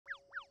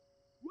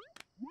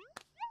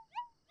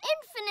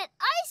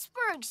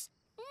works!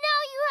 Now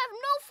you have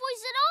no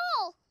voice at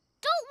all!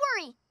 Don't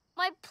worry,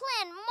 my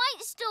plan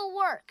might still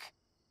work.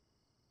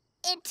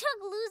 It took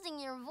losing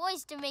your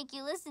voice to make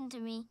you listen to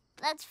me.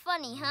 That's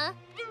funny, huh?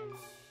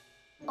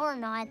 Or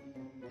not.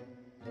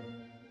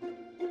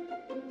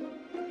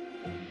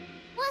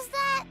 Was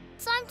that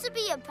time to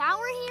be a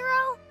power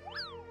hero?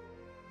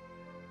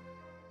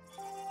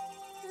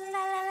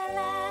 La la la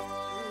la,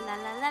 la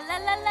la la la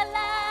la la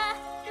la,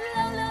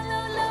 lo lo lo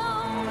lo.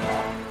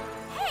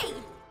 Hey,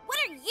 what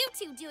are you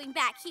two doing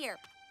back here?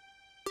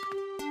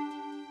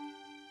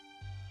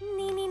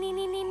 Nee, nee, nee,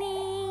 nee, nee,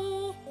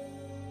 nee.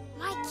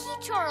 My key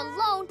jar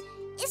alone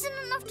isn't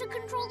enough to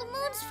control the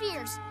moon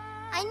spheres.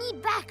 I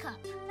need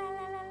backup. La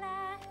la la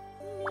la.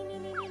 Nee, nee,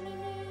 nee, nee, nee,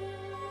 nee.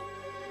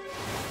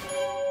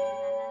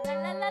 La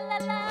la la la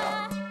la.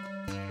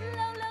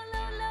 Lo lo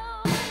lo lo.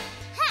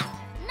 Ha!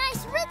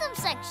 Nice rhythm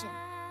section.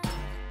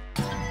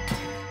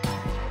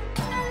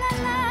 La la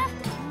la.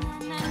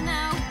 No, no,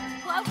 no.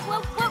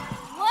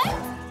 What?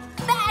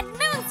 Bad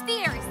moon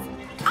spheres!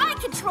 I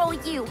control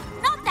you,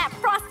 not that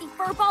frosty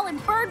furball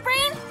and bird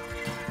brain!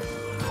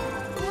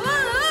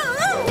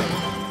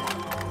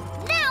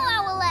 Now,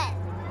 Owlette!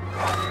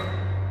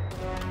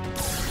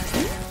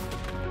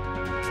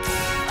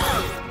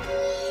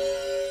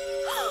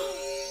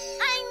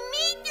 I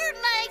need your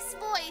nice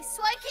voice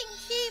so I can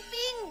keep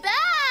being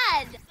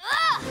bad!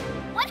 Ugh!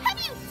 What have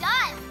you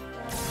done?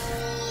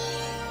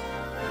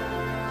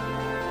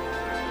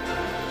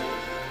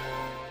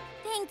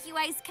 Thank you,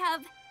 Ice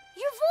Cub.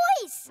 Your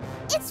voice!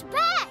 It's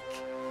back!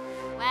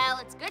 Well,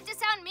 it's good to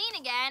sound mean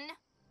again.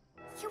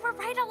 You were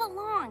right all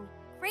along.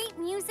 Great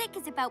music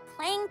is about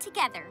playing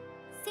together.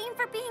 Same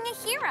for being a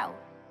hero.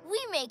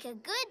 We make a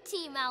good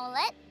team,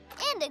 Owlette,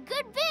 and a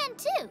good band,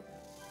 too.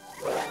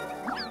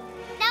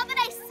 Now that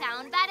I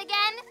sound bad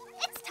again,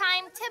 it's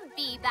time to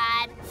be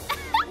bad.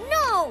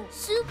 No!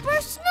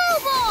 Super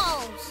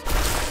snowballs!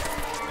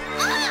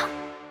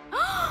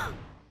 Ah!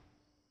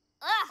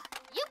 Ugh!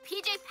 You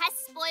PJ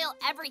pests spoil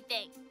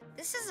everything.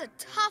 This is a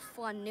tough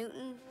one,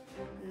 Newton.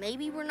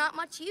 Maybe we're not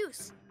much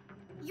use.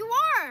 You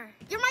are.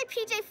 You're my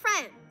PJ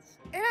friends.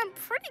 And I'm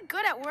pretty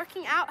good at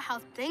working out how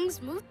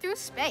things move through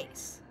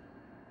space.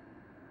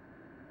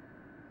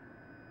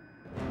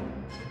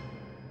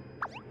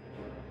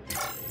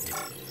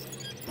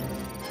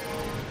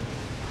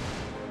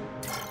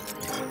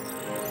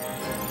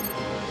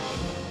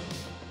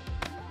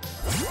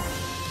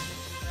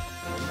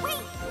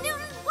 Wait,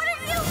 Newton, what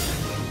are you?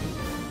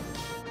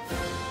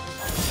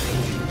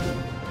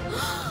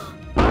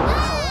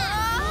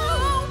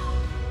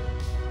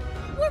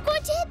 We're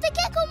going to hit the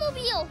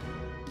Gekko-mobile!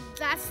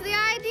 That's the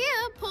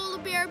idea, polar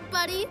bear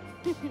buddy.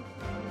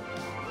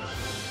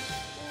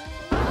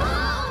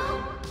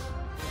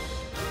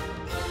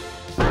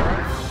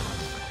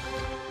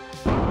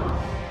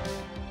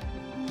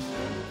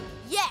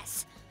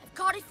 Yes, I've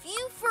got a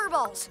few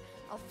furballs.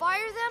 I'll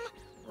fire them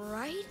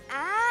right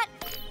at...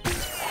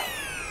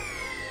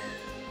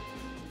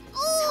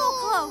 So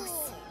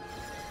close.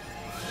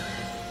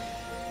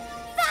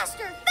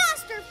 Faster,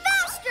 faster,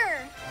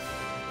 faster!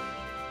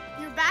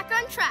 You're back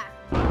on track.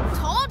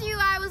 Told you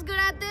I was good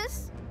at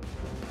this.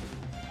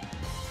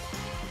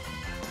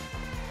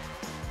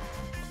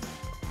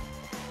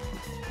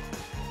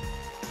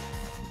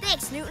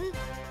 Thanks, Newton.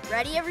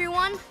 Ready,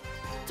 everyone?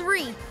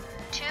 3,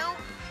 2,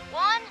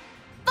 1,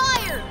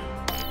 fire!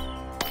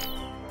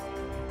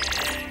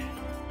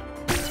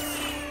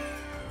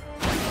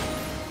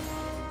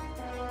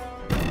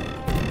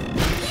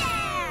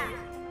 Yeah!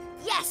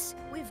 Yes,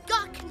 we've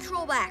got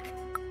control back.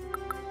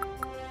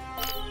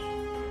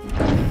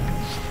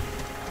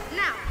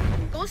 Now,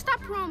 go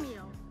stop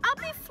Romeo. I'll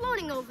be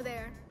floating over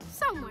there,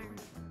 somewhere.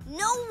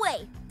 No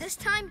way! This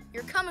time,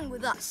 you're coming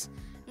with us.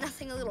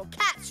 Nothing a little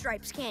cat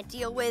stripes can't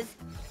deal with.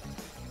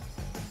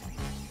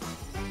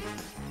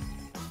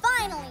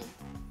 Finally!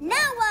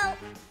 Now,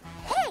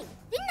 hey!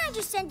 Didn't I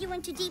just send you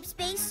into deep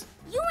space?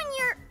 You and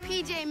your...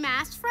 PJ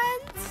Masks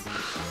friends?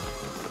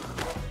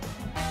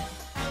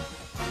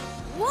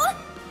 What?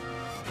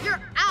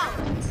 You're out.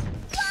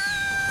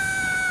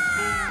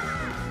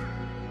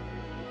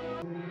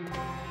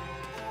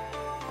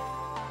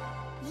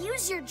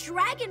 Use your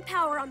dragon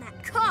power on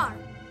that car.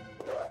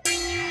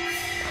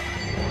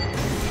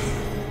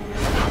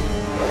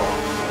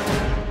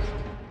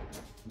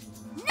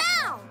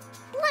 Now,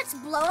 let's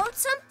blow out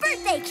some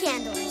birthday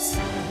candles.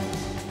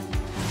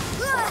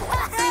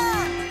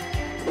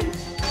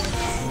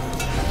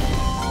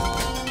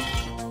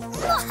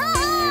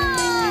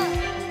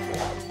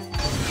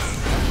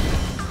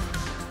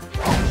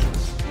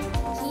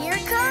 Here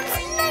comes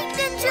Night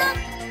Ninja.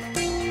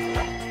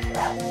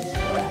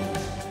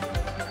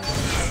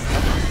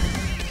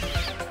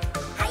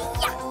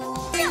 Hi-ya!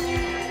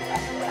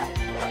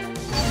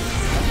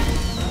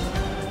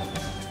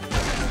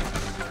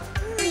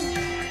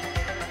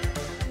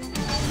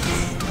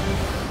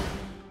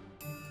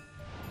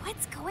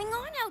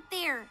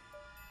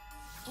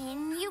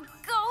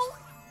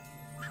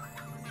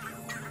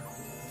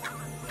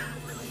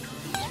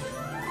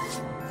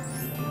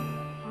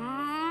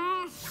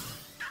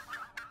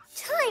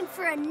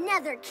 for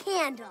another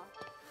candle.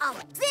 A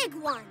big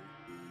one.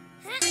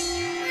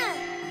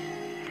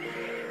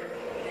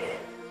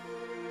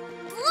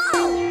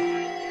 Blow!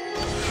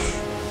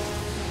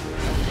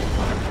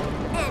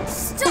 And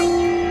stop!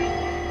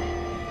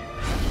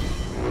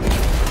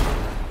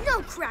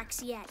 No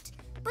cracks yet,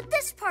 but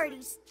this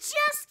party's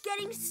just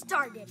getting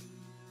started.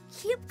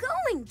 Keep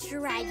going,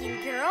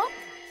 Dragon Girl.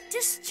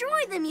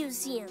 Destroy the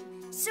museum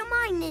so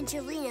my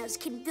Ninjalinos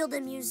can build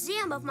a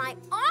museum of my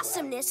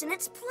awesomeness in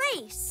its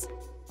place.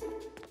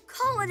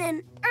 Call it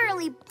an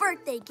early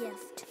birthday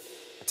gift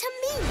to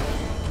me.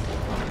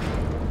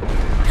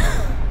 I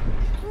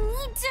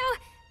need to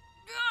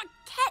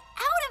get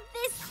out of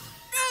this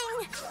thing.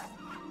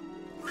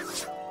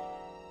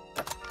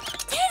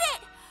 Did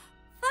it!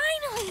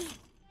 Finally!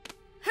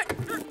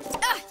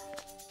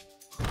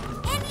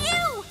 And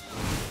you!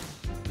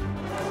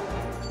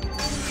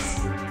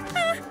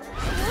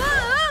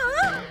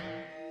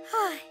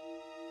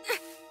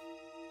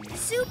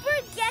 Super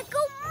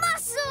Gekko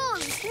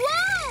muscles!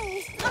 Whoa!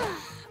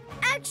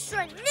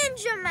 Extra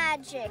ninja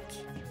magic.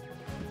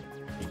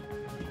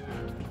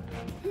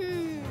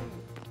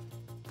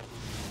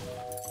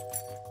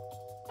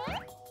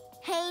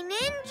 Hey,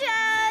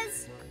 ninjas!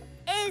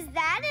 Is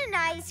that an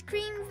ice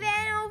cream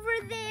van over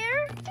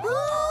there?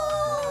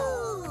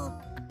 Ooh!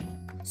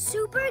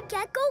 Super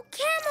Gekko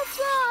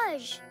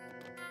camouflage!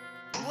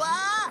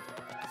 What?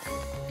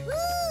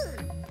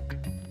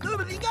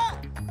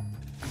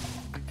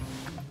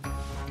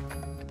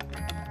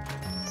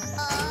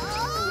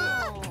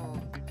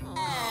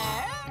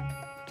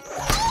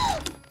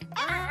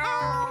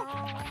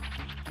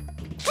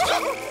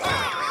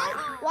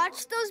 Watch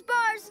those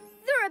bars.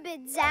 They're a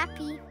bit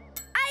zappy.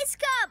 Ice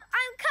Cub,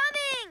 I'm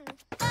coming!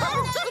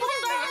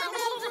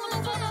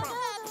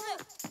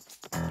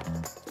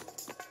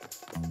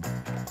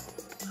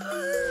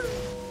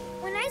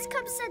 When Ice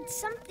Cub said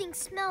something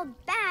smelled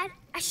bad,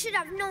 I should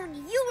have known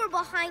you were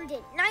behind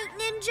it, Night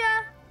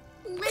Ninja.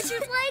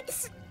 Lizard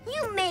Legs,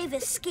 you may have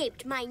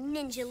escaped my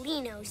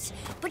Ninjalinos,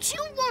 but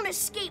you won't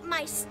escape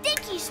my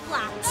stinky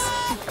splats.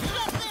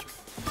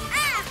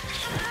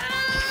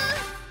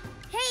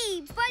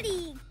 Hey,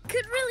 buddy,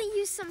 could really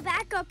use some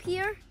backup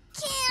here.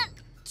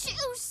 Can't.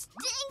 Too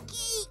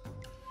stinky.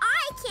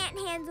 I can't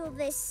handle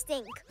this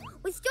stink.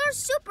 With your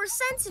super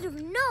sensitive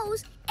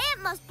nose, it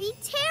must be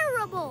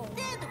terrible.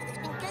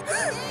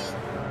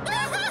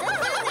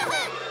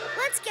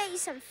 Let's get you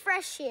some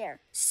fresh air.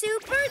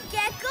 Super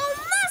Gekko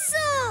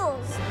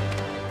muscles!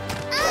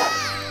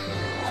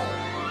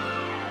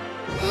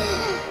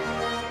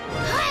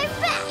 I'm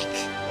back.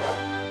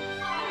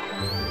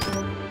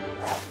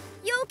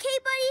 You okay,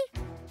 buddy?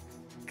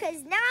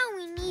 'Cause now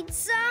we need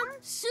some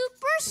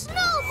Super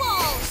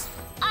snowballs.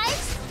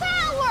 Ice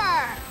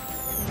power.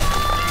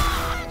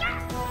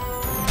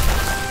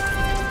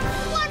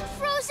 One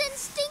frozen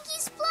stinky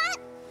splat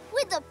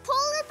with a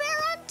polar bear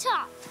on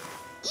top.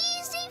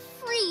 Easy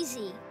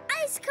freezy.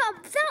 Ice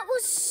Cub. That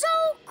was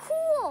so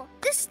cool.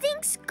 The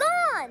stink's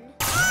gone.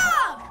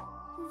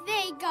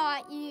 They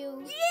got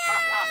you.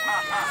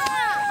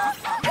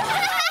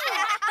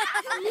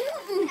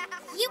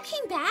 You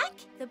came back?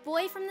 The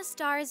boy from the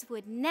stars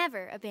would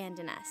never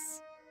abandon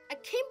us. I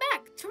came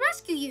back to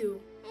rescue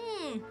you.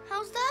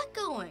 How's that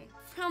going?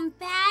 From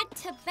bad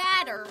to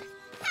badder.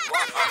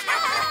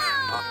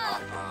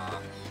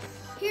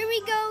 Here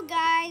we go,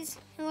 guys.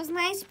 It was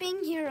nice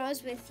being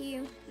heroes with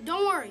you.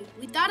 Don't worry,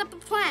 we thought up a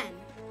plan.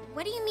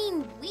 What do you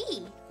mean,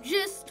 we?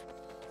 Just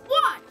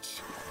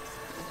watch.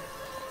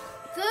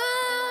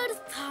 Good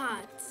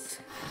thoughts.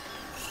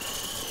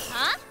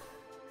 Huh?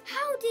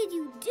 How did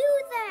you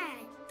do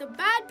that? The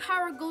bad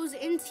power goes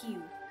into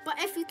you. But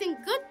if you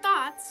think good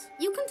thoughts,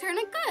 you can turn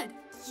it good.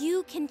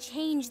 You can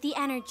change the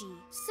energy.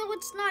 So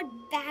it's not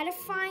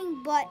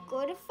badifying, but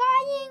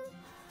goodifying?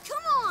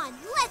 Come on,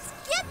 let's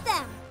get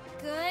them!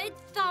 Good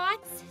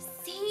thoughts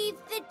save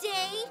the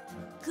day.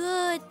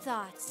 Good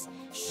thoughts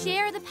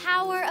share the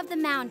power of the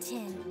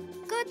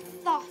mountain. Good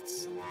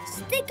thoughts.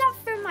 Stick up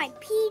for my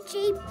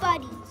PJ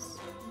buddies.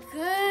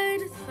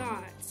 Good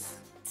thoughts.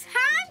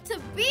 Time to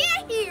be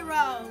a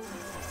hero.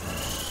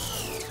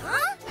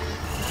 Huh?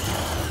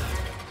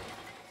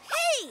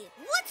 Hey,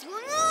 what's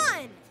going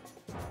on?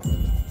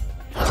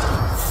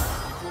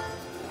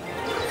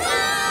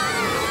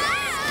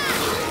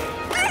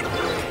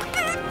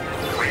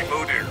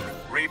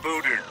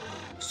 Rebooted.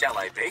 Shall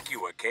I bake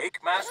you a cake,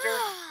 Master?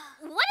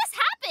 What has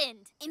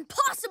happened?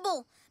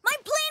 Impossible! My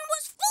plan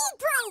was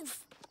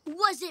foolproof!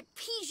 Was it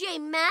PJ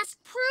Mask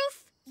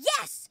proof?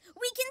 Yes,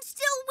 we can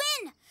still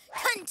win!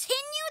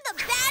 Continue the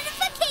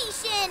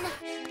badification!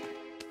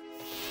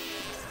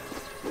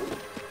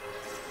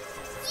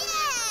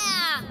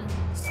 Yeah!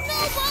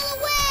 Snowball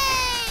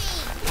away!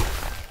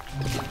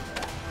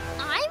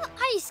 I'm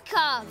Ice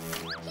Cub.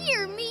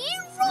 Hear me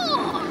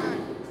roar!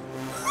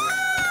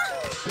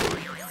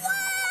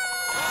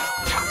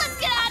 Let's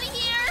get out of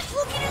here!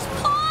 Look at his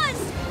paws!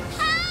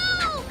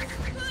 Help!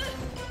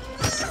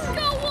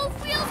 Go,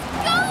 Wolffield,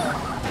 go!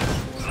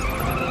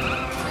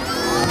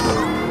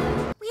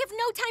 We have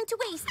no time to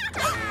waste.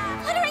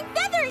 Fluttering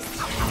feathers!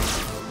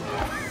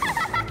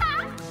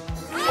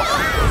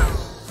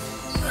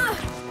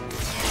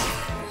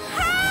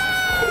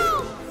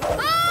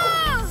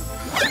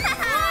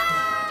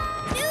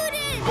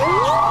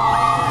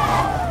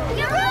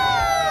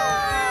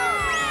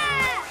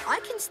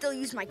 still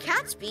use my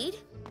cat speed.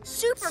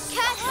 Super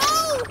cat.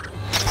 Oh!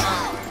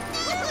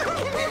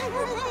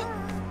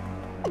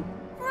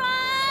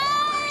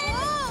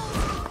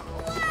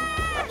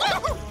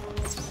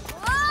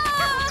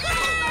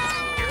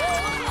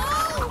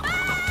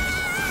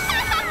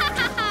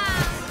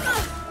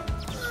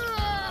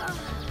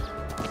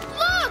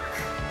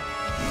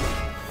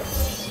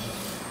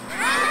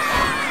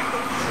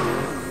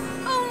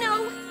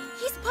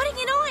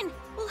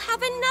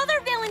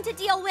 To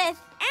deal with.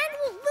 And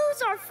we'll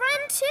lose our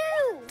friend,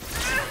 too.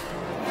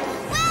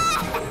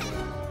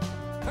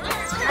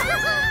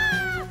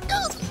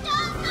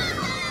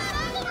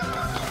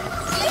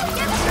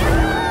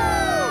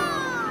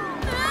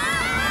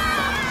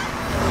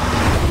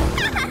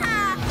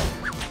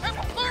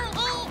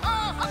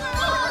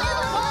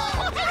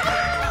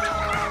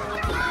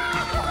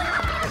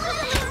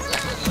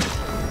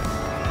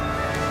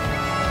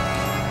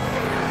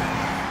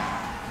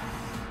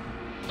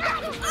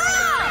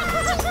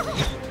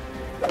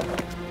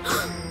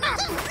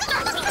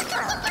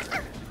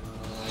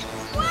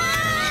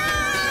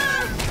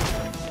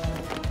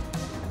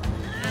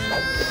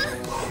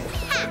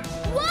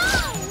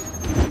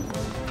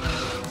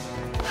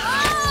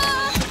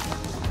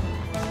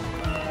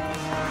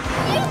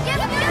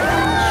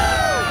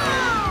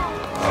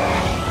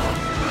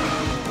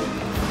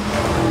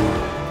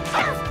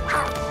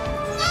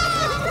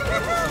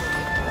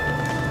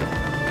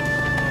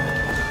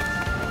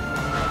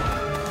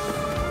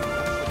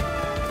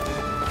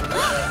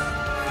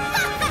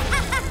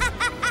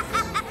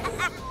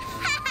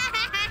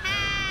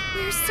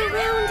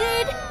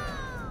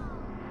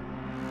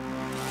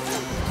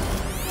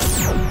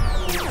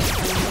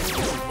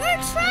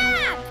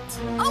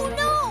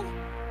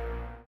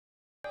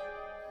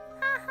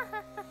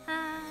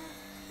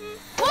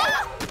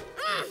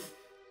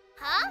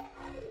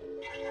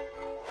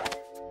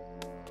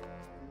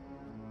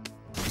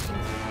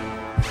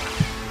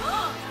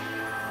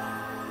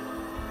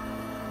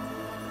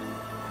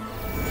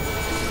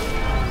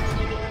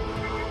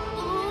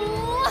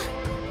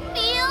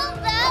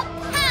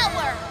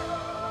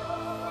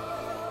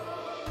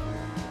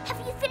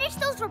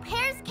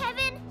 Repairs,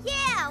 Kevin?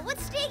 Yeah,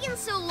 what's taking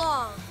so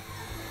long?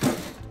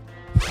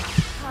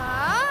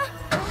 Huh?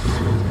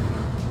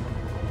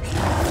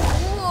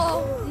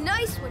 Whoa,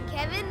 nice one,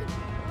 Kevin.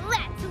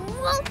 Let's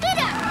whoop it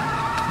up!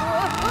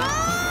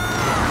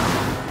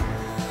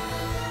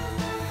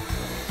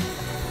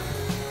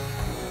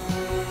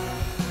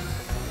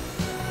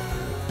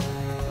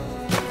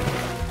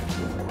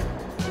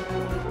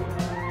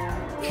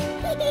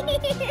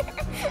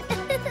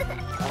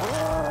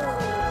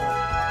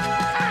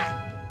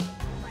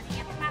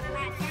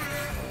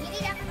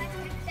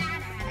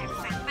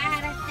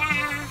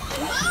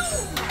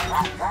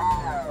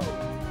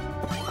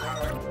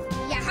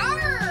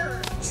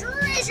 Yahar!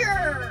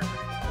 Treasure!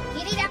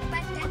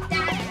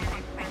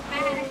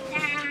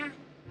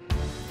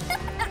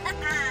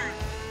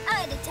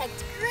 I detect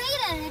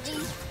great energy.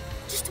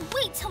 Just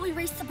wait till we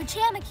race the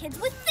pajama kids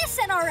with this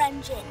in our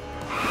engine.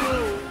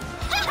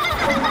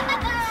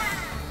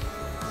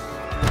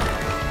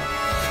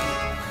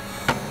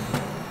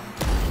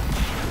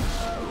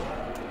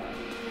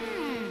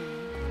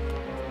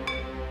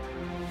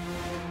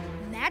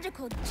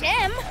 Magical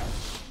gem?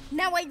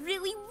 Now I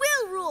really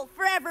will rule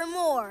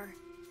forevermore.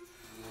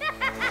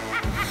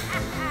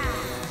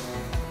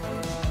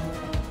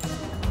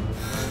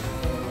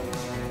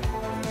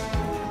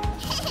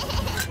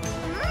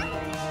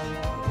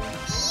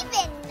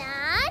 Even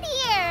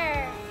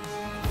naughtier.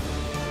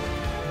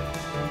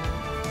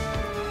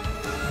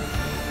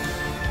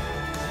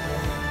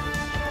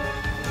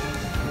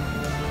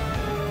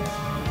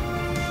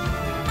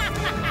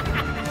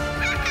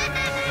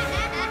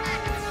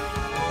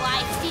 Oh,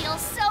 I feel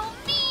so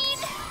mean.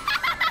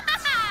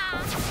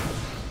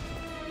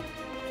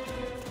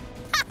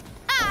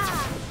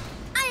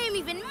 I am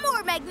even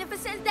more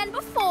magnificent than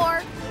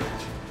before.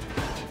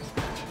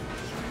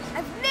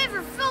 I've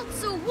never felt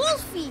so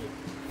wolfy.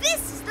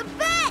 This is the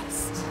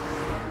best.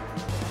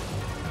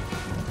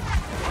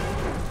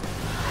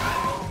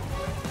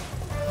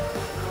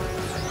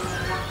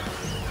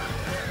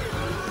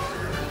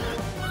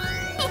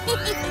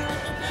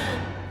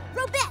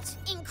 Robette,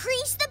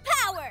 increase the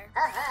power.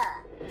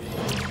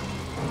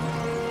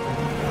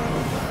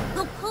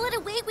 We'll pull it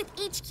away with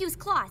HQ's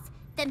claws,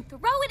 then throw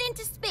it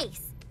into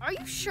space. Are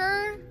you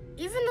sure?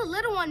 Even the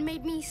little one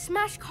made me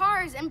smash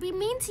cars and be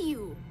mean to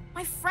you.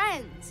 My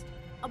friends.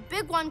 A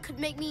big one could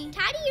make me...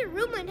 Tidy your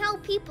room and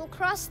help people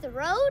cross the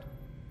road?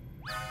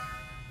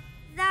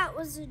 That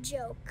was a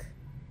joke.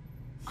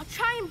 I'll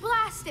try and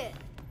blast it.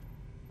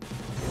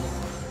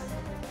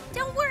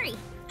 Don't worry,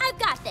 I've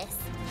got this.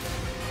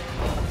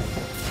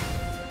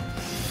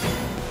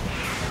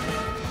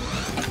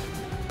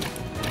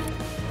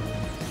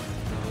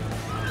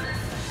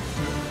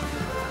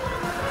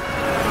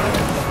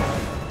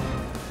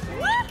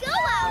 Go,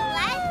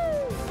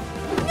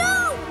 Owlette!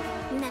 No!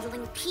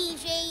 Meddling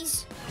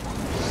PJs.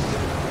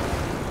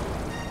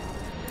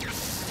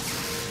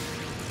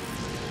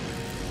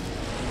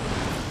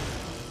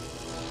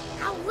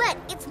 Owlette,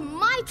 what? It's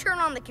my turn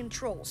on the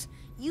controls.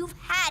 You've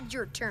had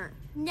your turn.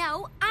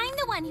 No, I'm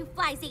the one who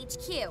flies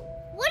HQ.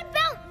 What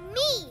about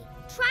me?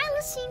 Try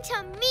listening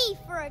to me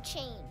for a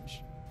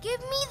change. Give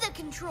me the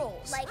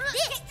controls. Like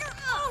this. Get your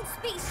own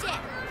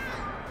spaceship.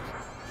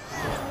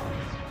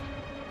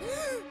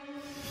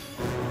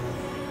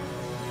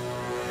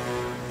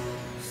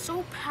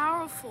 So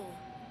powerful.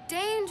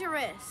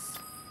 Dangerous.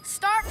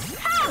 Start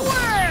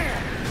power!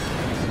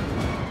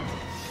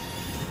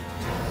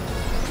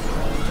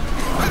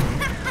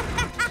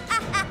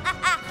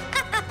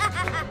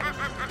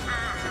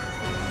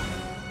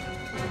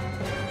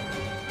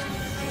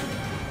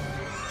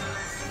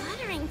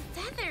 Fluttering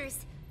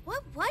feathers.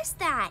 What was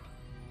that?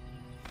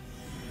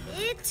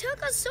 It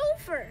took us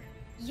over.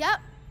 Yep,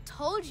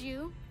 told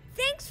you.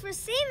 Thanks for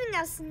saving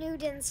us,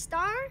 Newton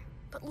Star.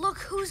 But look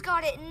who's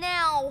got it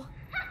now.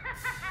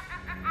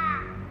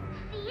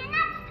 See you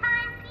next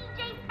time,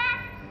 PJ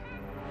Pests.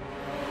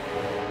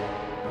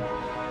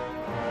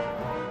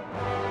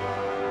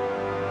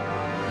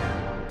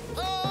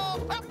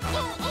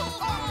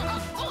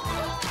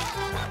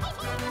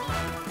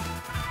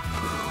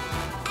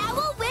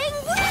 Owl wing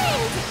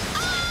wind!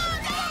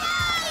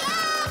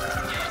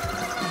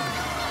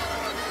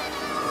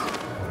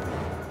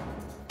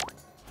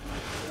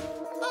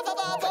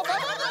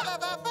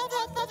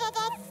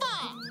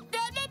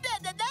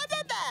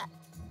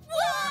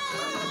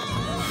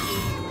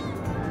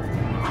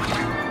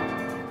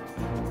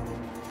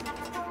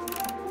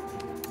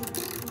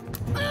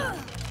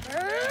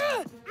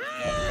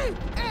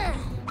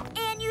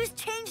 And you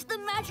changed the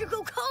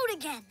magical code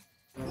again.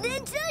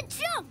 Ninja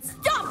jump!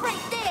 Stop right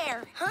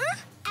there! Huh?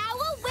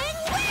 Owl wing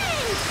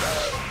wind!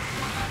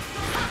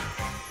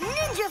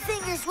 Ninja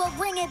fingers will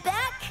bring it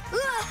back.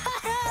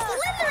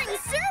 Slithering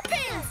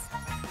serpents!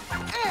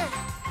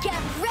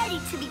 Get ready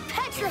to be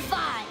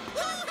petrified.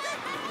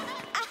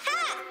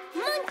 Aha!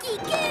 Monkey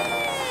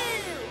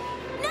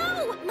goo!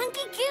 No!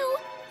 Monkey goo!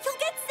 You'll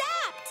get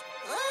zapped!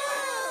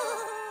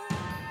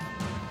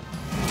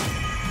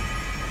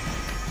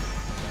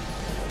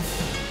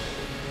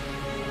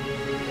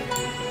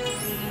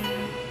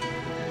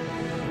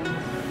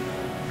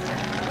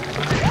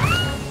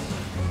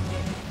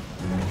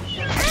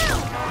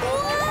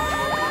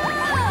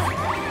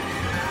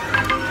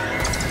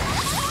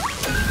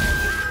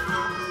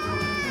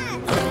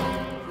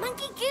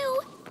 Monkey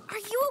goo! Are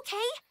you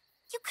okay?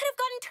 You could have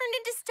gotten turned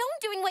into stone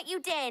doing what you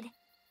did.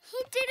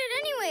 He did it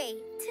anyway,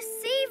 to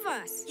save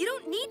us. You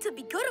don't need to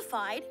be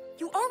goodified.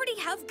 You already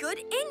have good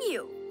in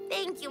you.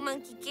 Thank you,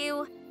 Monkey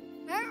goo.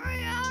 Get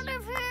me out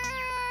of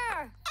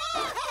here!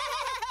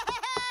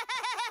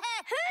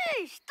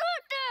 Hey,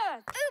 stop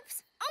that!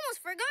 Oops,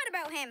 almost forgot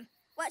about him.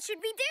 What should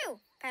we do?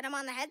 Pat him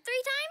on the head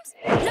 3 times?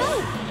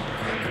 No!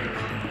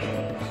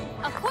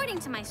 According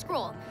to my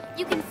scroll,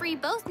 you can free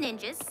both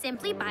ninjas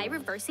simply by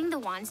reversing the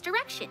wand's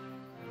direction.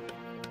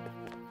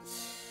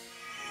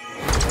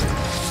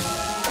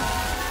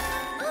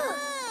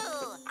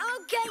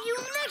 I'll get you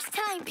next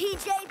time,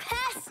 PJ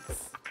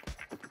Pests.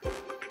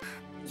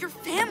 Your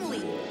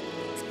family.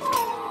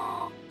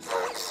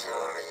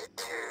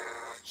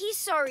 He's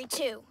sorry,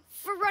 too,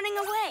 for running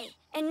away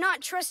and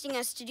not trusting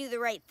us to do the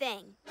right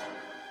thing.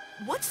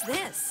 What's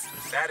this?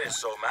 That is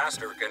so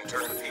Master can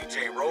turn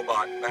PJ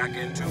Robot back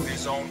into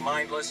his own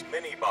mindless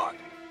mini-bot.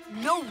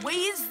 No way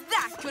is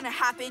that gonna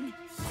happen!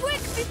 Quick,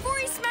 before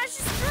he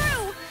smashes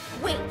through!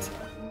 Wait,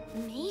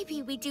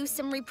 maybe we do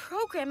some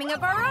reprogramming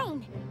of our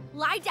own.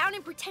 Lie down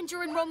and pretend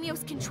you're in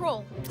Romeo's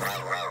control.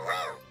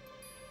 Aha!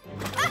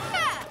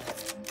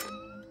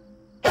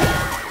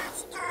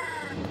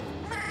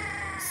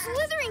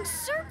 Slithering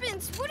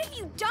serpents, what have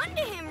you done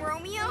to him,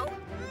 Romeo?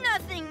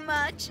 Nothing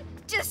much.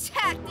 Just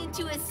hacked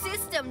into a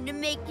system to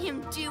make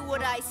him do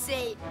what I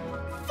say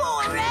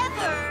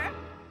forever.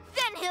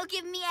 Then he'll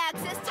give me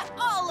access to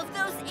all of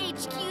those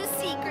HQ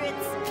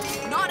secrets.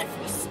 Not if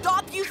we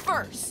stop you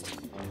first!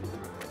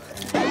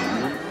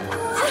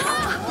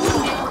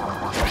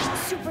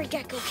 Super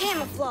Gecko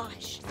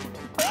camouflage.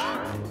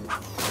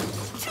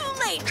 Too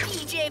late,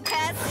 PJ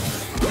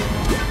Pests.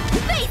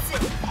 Face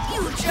it,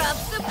 you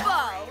dropped the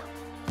ball.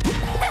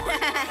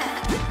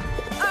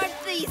 Aren't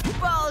these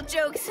ball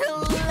jokes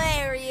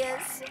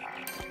hilarious?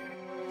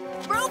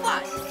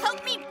 Robot,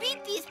 help me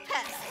beat these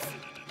pests.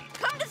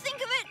 Come to think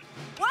of it,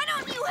 why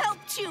don't you help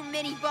too,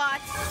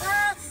 mini-bots?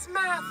 Yes,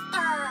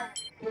 Master!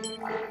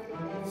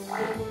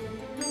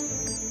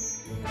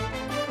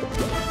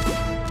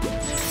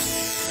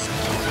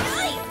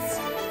 Yikes!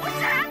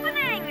 What's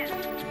happening?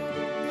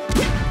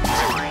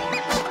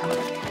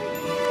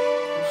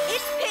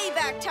 It's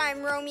payback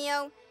time,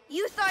 Romeo.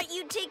 You thought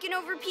you'd taken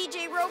over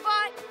PJ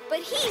Robot, but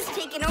he's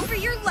taken over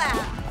your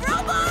lab.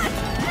 Robot,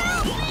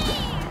 help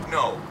me!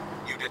 No,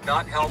 you did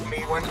not help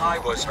me when I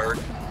was hurt,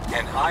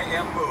 and I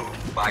am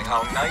moved by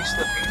how nice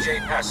the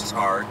PJ Pests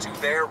are to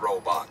their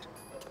robot.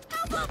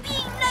 How about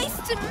being nice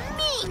to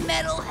me,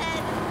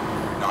 metalhead?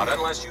 Not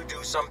unless you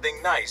do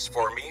something nice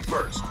for me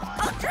first.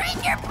 I'll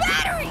drain your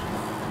battery!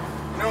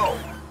 No,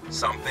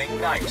 something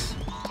nice.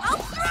 I'll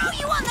throw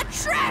you on the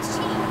trash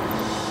heap!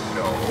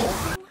 No.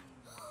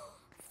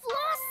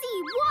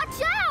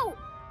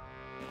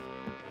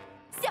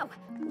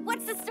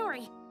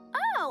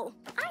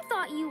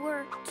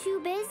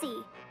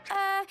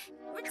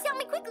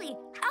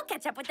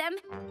 up with them.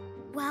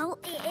 Well,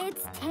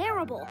 it's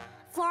terrible.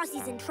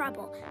 Flossie's in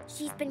trouble.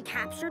 She's been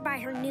captured by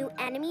her new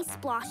enemy,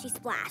 Sploshy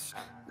Splash.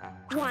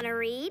 Wanna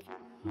read?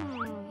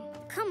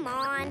 Come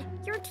on,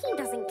 your team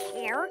doesn't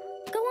care.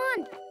 Go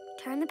on,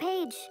 turn the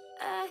page.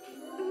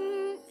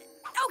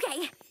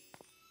 Okay.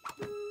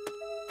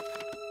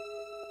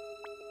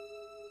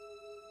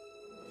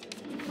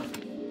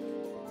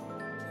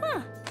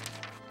 Huh.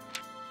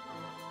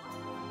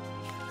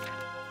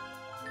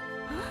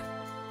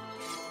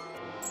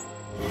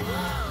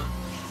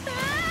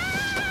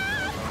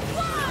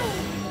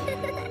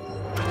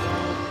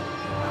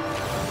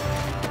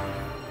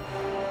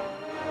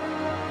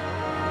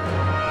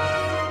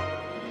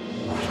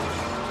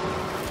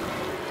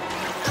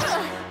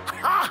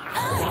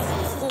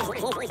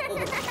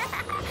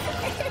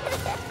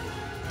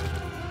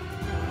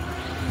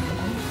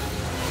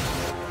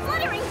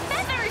 Fluttering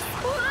feathers!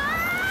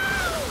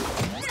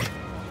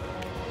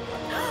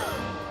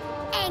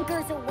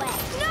 Anchors away.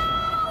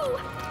 No!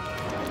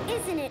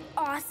 Isn't it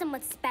awesome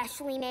what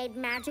specially made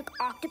magic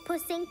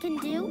octopus ink can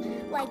do?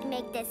 Like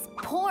make this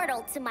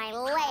portal to my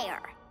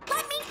lair.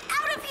 Let me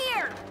out of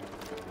here!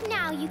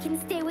 Now you can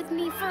stay with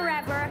me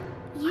forever.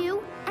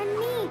 You and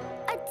me,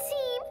 a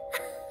team.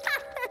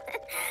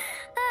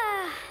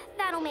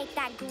 That'll make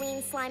that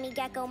green slimy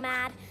gecko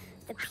mad.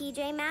 The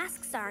PJ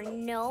masks are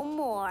no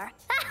more.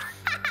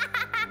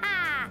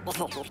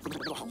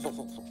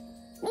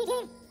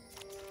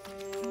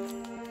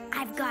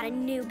 I've got a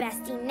new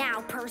bestie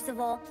now,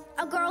 Percival.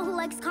 A girl who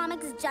likes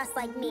comics just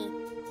like me.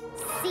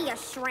 See ya,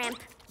 shrimp.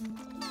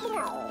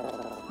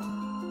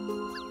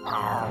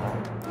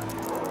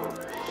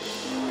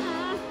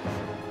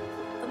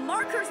 The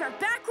markers are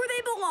back where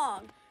they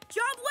belong.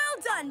 Job well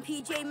done,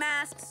 PJ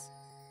Masks.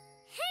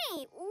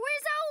 Hey,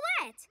 where's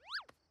Owlette?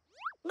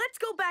 Let's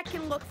go back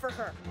and look for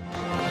her.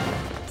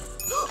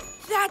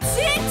 That's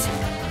it!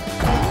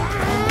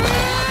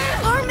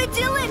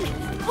 Armadillon,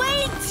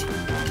 wait!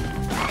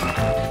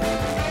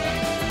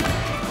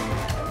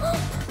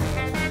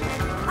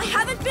 I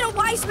haven't been a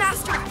wise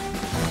master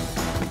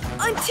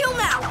until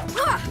now.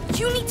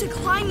 You need to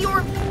climb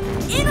your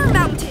inner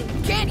mountain.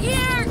 Can't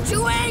hear,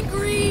 too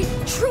angry.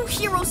 True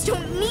heroes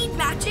don't need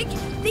magic.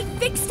 They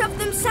fix stuff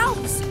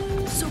themselves.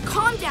 So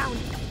calm down.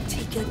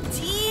 Take a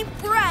deep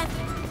breath.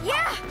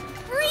 Yeah,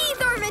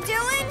 breathe,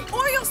 Armadillon,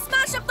 or you'll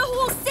smash up the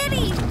whole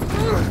city.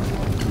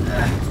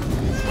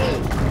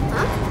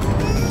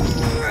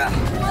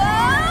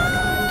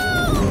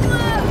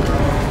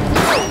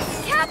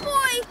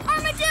 Catboy!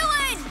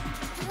 Armadillon!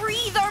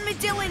 Breathe,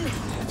 Armadillon.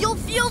 You'll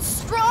feel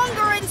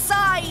stronger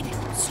inside.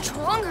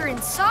 Stronger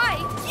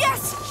inside?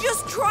 Yes,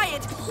 just try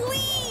it,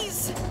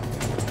 please.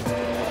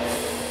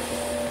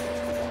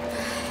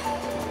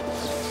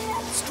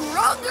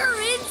 Stronger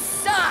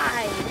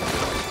inside.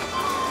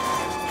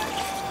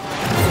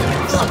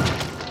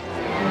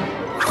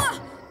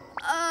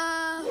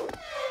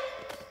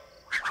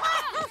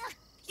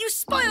 You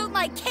spoiled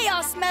my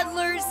chaos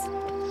meddlers.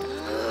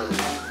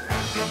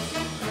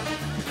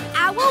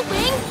 Owl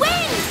wing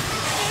wind!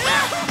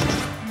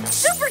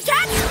 Super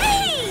cat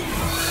speed!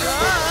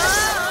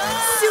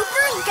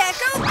 Super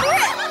gecko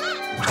grip!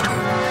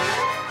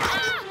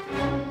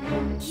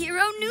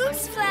 Hero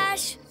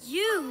newsflash,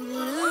 you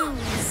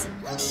lose.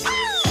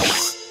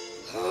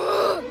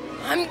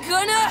 I'm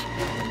gonna...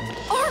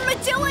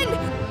 Armadillon!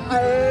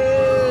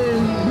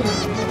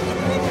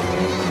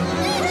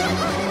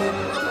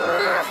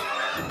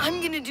 I'm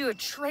gonna do a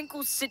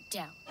tranquil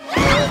sit-down.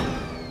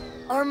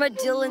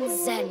 Armadillon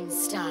Zen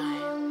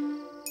style.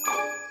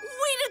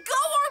 Way to go,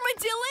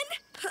 Armadillon!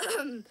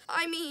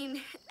 I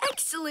mean,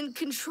 excellent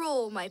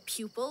control, my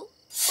pupil.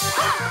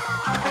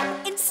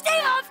 And stay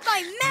off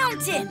my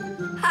mountain!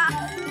 Ha!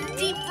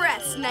 Deep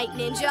breaths, Night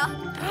Ninja.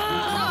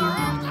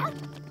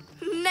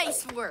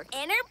 Nice work.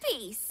 Inner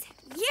peace.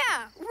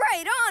 Yeah,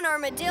 right on,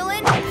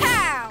 Armadillon.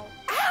 Pow!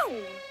 Ow!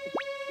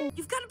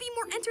 You've got to be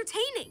more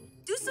entertaining.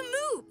 Do some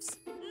moves.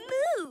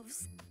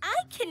 Moves.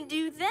 I can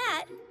do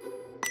that.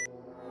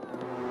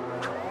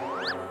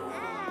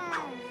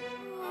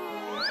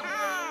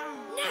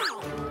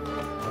 Now!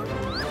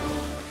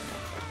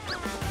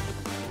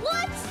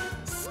 What?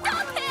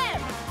 Stop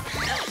him!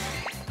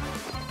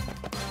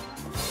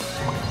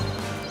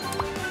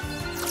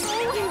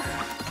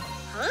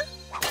 Huh?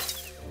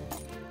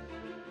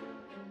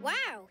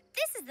 Wow,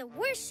 this is the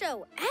worst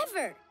show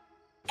ever.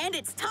 And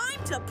it's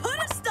time to put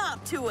a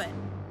stop to it.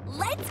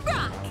 Let's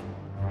rock!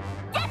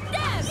 Get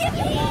them!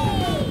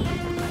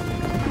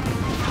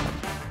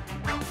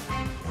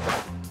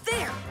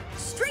 There!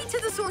 Straight to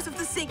the source of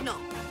the signal.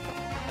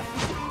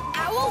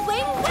 Owl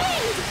wing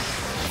wind!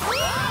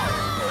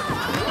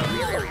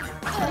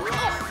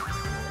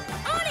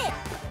 On it!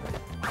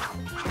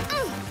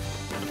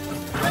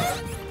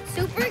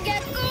 Super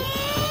gecko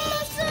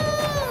muscles!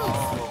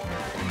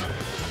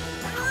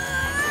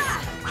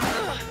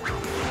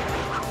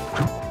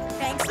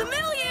 Thanks a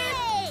million!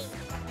 Hey!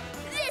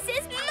 This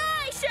is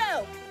my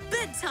show!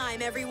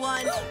 Bedtime,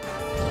 everyone.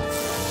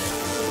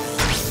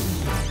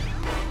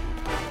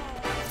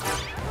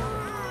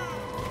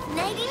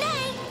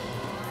 Nighty-night!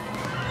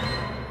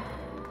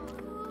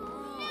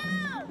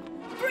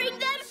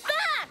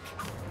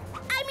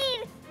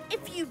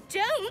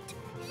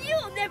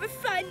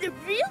 find the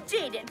real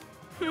Jaden.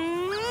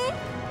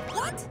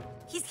 What?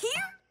 He's here?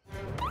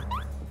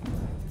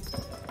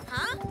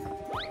 Huh?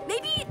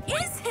 Maybe it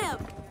is him.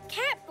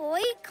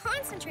 Catboy,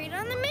 concentrate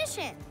on the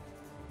mission.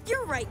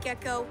 You're right,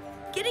 Gekko.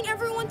 Getting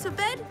everyone to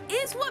bed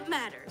is what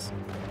matters.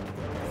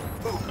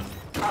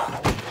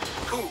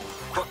 Cool.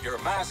 Put your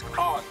mask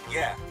on.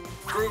 Yeah.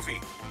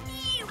 Groovy.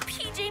 You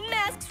PJ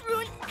Masks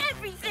ruin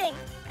everything.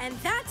 And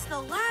that's the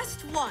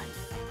last one.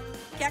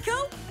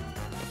 Gekko?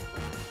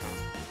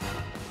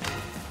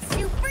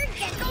 Super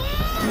Gekko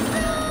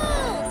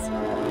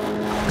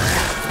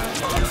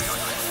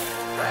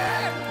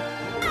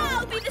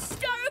I'll be the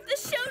star of the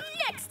show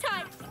next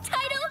time.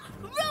 Title,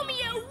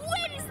 Romeo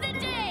wins the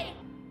day.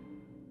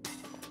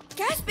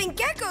 Gasping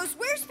Geckos,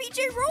 where's PJ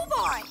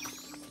Robot?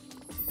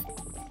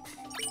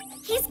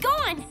 He's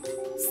gone.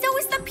 So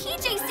is the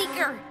PJ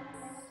Seeker.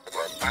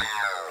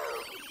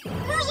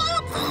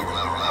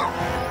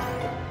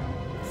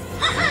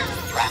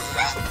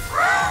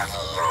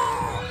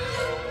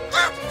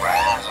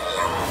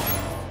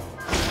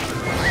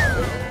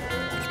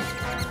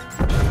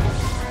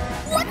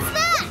 What's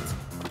that?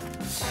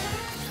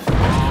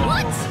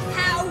 What?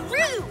 How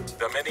rude!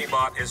 The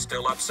mini-bot is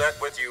still upset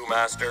with you,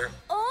 Master.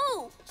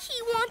 Oh,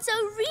 he wants a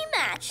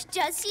rematch,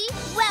 does he?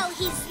 Well,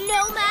 he's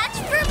no match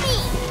for me.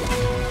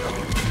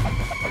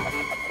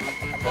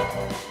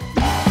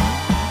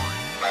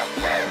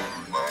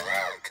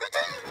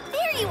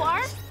 There you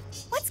are.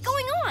 What's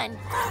going on?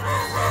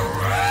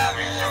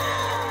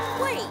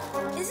 Wait,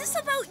 is this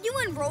about you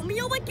and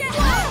Romeo again?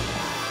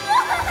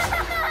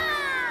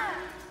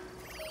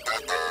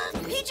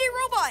 PJ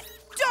Robot,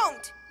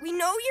 don't! We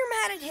know you're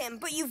mad at him,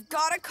 but you've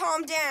got to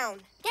calm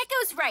down.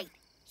 Gekko's right.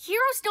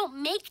 Heroes don't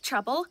make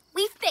trouble.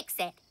 We fix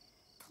it.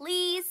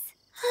 Please.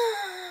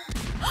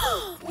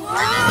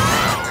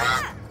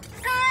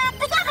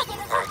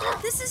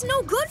 This is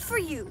no good for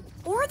you,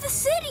 or the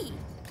city.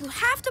 You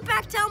have to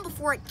back down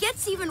before it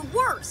gets even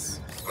worse.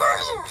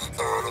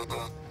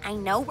 I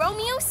know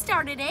Romeo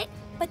started it,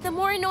 but the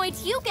more annoyed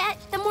you get,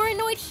 the more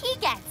annoyed he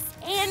gets.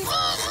 And...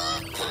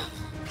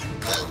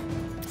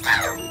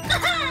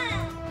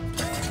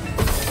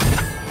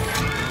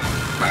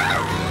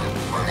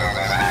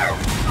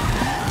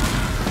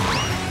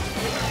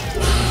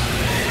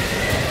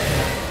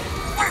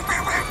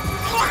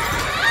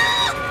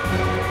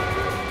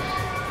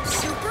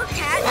 Super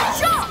Cat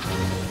Jump!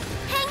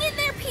 hang in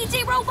there,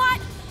 PJ Robot!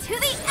 To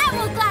the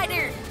Arrow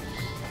Glider!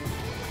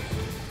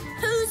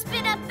 Who's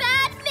been a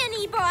bad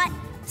mini-bot?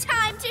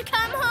 Time to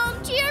come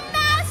home to your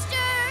master!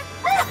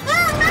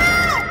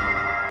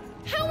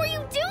 How are you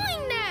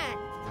doing that?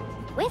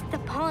 With the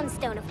Pawn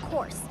Stone, of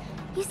course.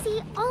 You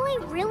see, all I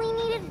really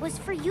needed was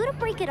for you to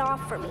break it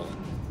off for me.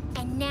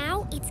 And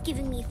now it's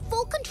giving me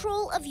full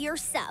control of your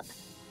sub.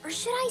 Or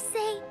should I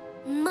say,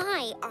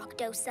 my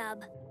Octo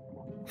sub.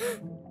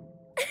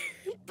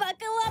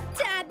 Buckle up,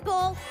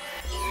 Tadpole.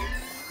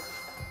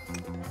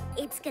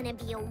 It's gonna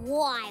be a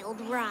wild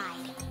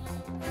ride.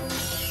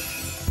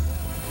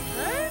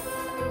 Huh?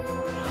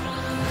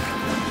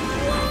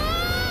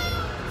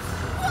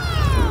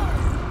 Whoa!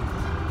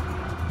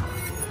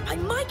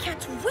 And my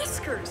cat's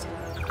whiskers!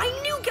 I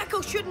knew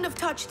Gekko shouldn't have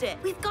touched it.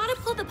 We've got to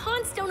pull the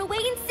Pawn Stone away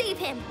and save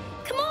him.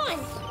 Come on!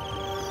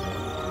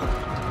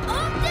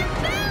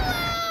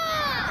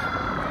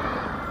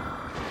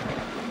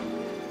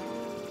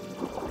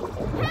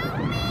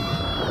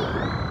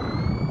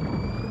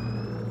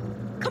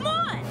 Come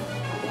on!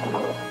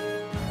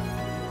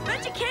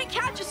 Bet you can't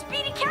catch a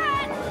speedy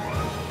cat!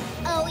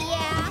 Oh,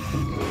 yeah?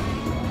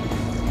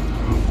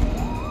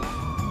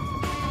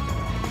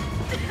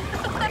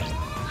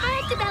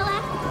 Hi, Octabella.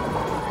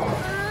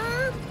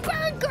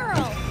 Bird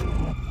Girl!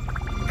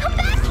 Come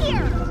back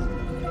here!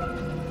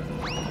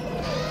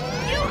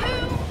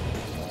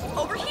 Yoo-hoo!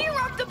 Over here,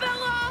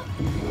 Octabella!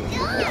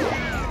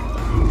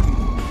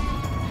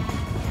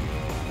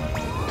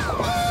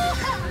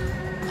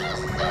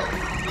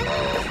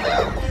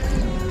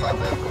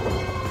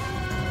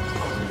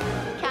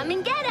 Come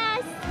and get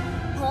us!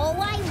 Oh,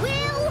 I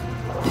will!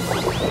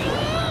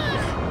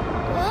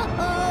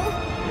 Uh-oh!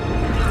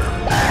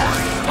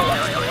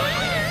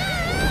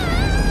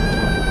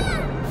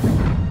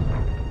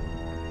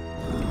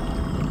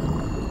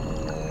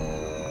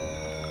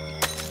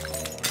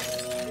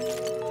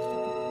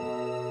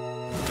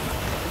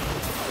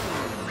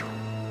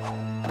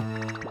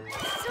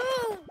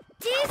 So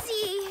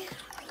dizzy.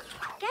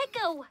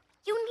 Gekko,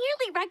 you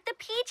nearly wrecked the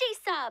PJ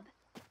sub.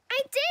 I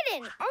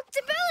didn't!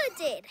 Octabella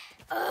did!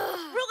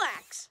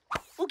 Relax.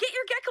 We'll get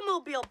your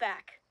Gekko-mobile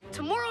back.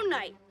 Tomorrow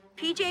night.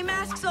 PJ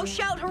Masks, oh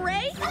shout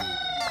hooray!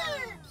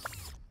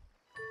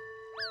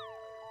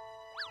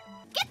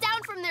 Get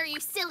down from there, you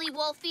silly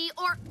wolfie,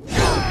 or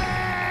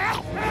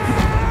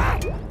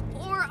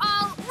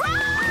I'll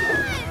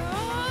run!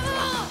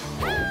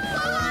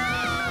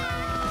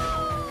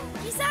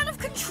 He's out of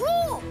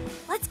control!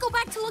 Let's go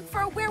back to look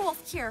for a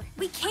werewolf cure.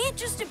 We can't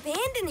just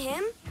abandon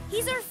him.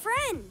 He's our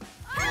friend.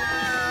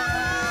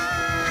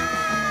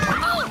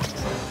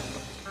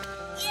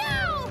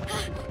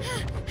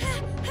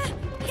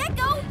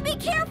 Gekko, be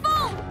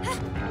careful!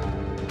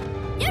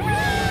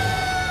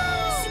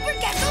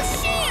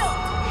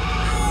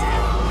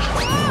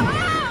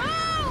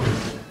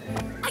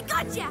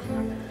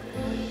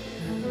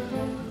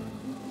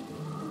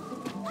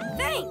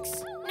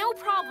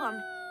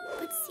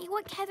 See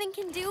what Kevin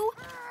can do?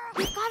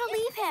 We've got to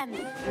leave him.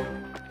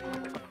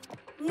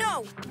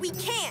 No, we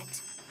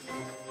can't.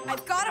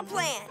 I've got a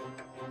plan.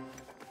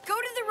 Go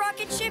to the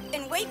rocket ship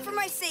and wait for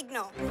my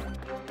signal.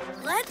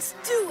 Let's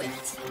do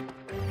it.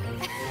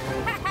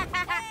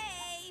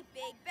 Hey,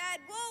 big bad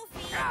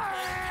wolfie, you can't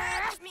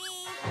catch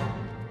me.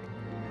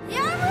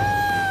 Yahoo!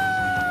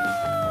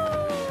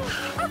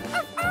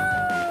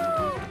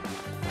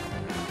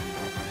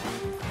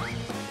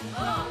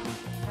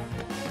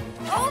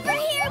 Over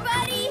here,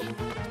 buddy!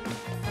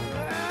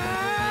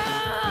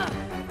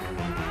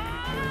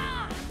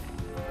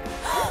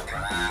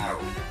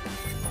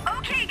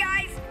 Okay,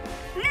 guys,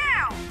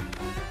 now!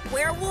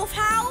 Werewolf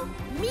howl,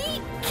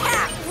 meet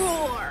cat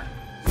roar!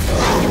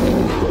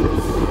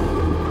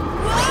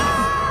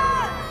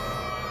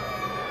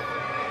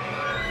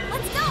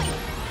 Let's go.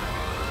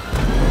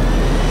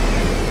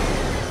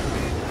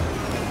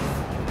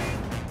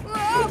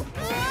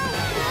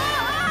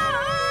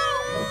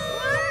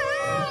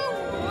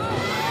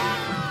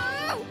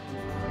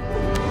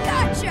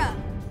 Gotcha!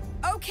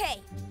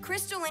 Okay,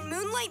 Crystal and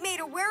Moonlight made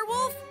a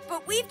werewolf,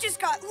 but we've just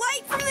got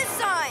light from the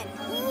sun!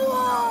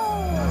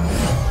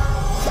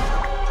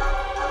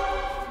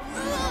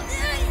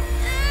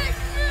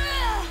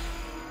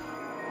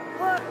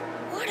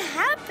 What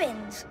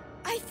happened?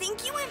 I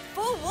think you went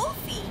full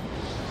wolfie.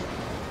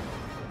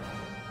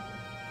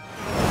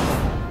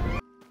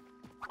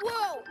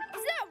 Whoa,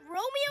 is that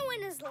Romeo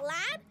in his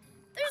lab?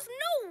 There's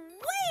no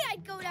way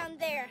I'd go down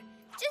there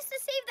just to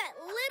save that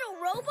little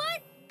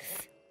robot.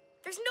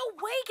 There's no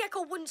way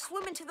Gekko wouldn't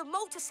swim into the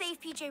moat to save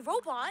PJ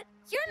Robot.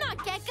 You're not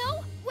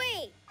Gekko.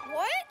 Wait,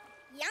 what?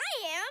 Yeah,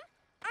 I am.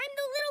 I'm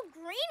the little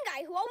green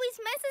guy who always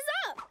messes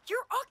up.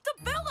 You're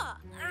Octabella.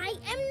 I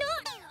am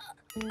not.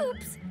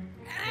 Oops.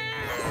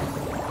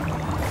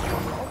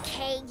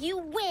 Okay, you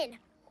win.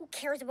 Who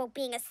cares about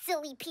being a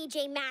silly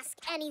PJ Mask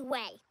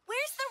anyway?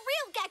 Where's the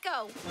real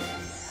Gekko?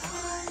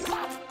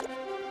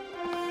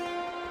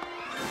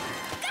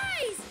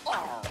 Guys!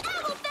 Owl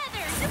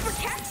feather! Super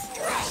Cat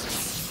Stretch!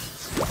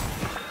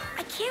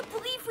 I can't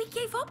believe we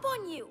gave up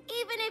on you.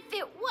 Even if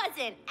it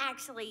wasn't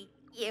actually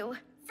you.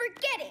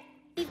 Forget it.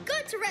 We've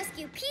got to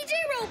rescue PJ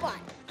Robot.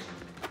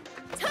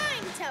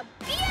 Time to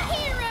be a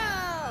hero!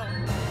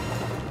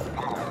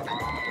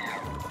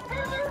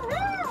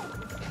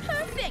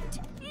 Perfect!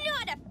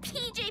 Not a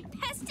PJ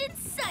pest in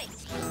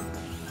sight!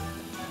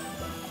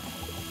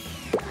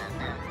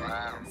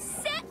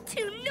 Set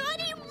to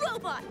naughty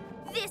robot!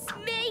 This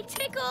may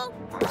tickle!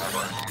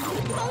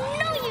 Oh,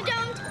 no you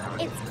don't!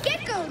 It's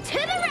Gekko to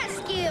the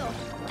rescue!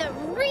 The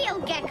real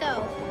Gekko!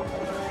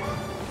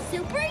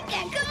 Super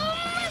Gekko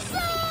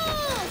muscle!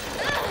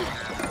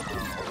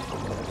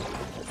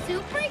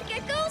 Super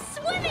Gekko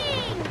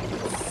swimming!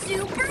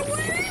 Super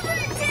whatever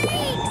it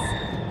takes!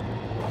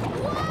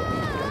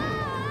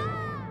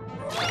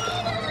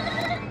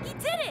 He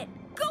did it!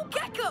 Go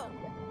Gekko!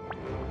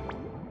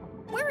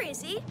 Where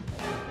is he?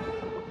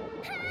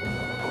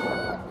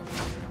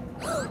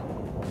 Whoa!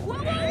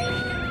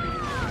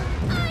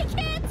 I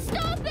can't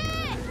stop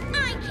it!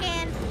 I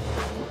can!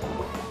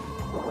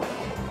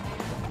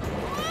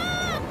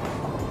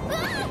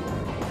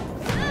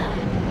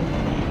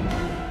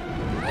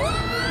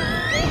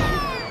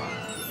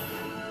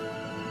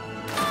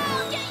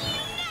 I'll get you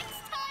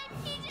next time,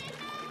 PJ!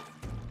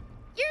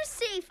 You're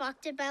safe,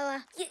 Octabella.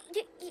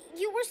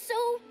 You were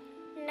so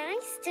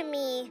nice to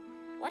me.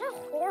 What a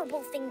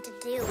horrible thing to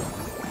do.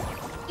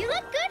 You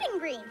look good in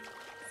green.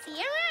 See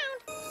you around.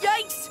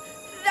 Yikes!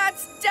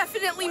 That's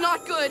definitely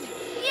not good.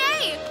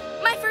 Yay!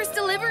 My first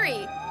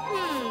delivery.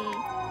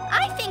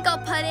 I think I'll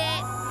put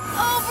it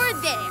over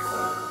there.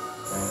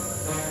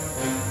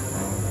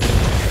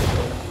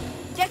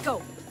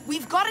 Gekko,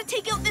 we've got to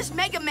take out this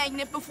mega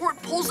magnet before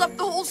it pulls up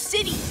the whole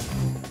city.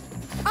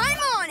 I'm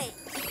on it!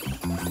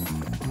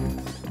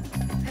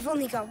 I've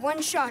only got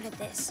one shot at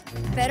this.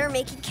 Better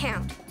make it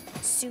count.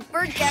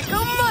 Super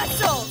Gekko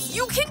muscles!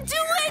 You can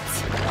do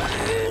it!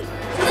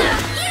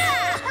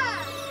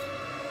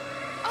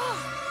 Oh,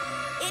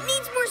 it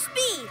needs more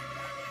speed.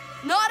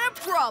 Not a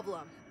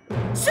problem.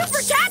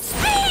 Super Cat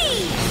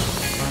speed!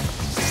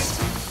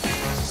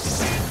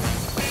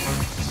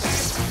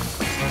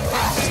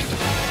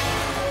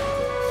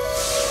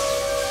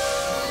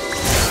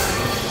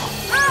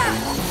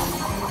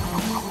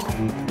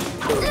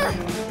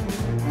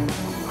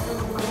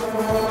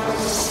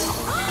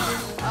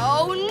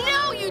 Oh,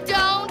 no, you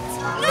don't!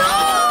 No!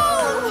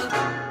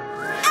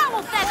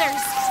 Owl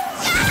feathers!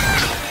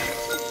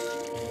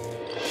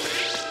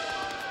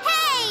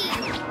 Hey!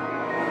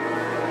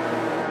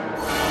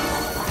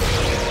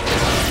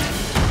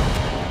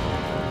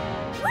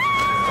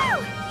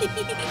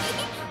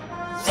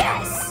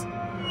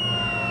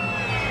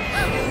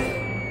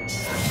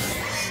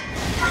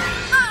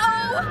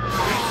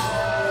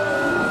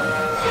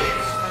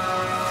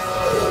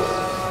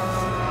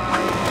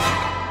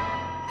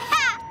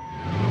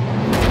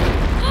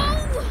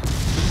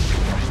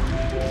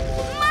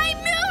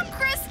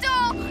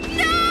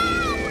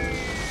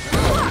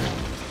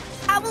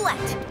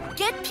 Owlette,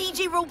 get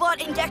PJ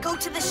Robot and Gekko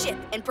to the ship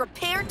and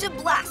prepare to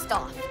blast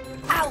off.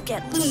 I'll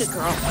get Luna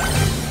Girl.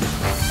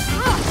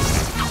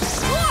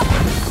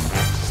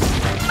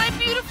 My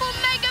beautiful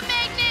mega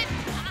magnet!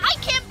 I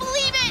can't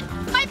believe it!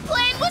 My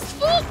plan was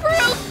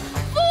foolproof!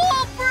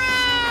 Foolproof!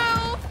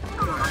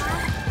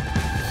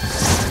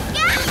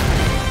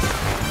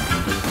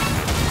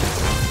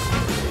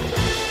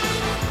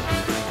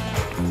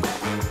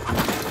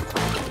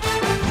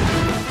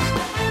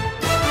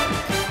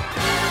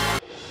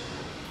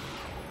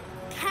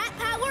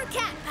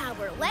 Cat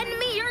power, lend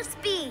me your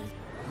speed.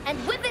 And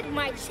with it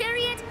my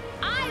chariot,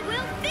 I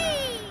will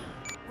feed.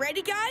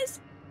 Ready, guys?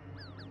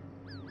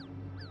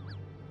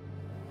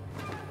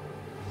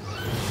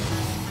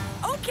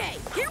 Okay,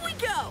 here we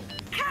go.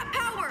 Cat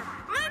power,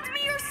 lend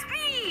me your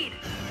speed.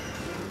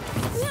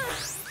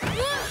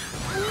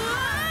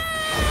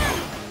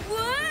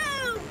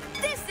 Whoa!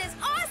 This is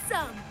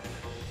awesome!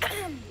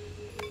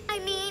 I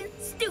mean,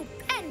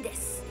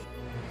 stupendous.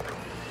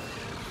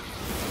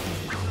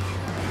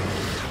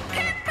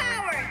 Cat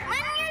power,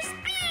 lend me your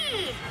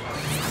speed!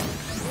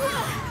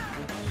 Whoa!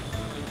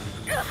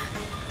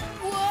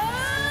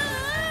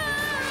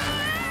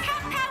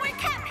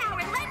 Cat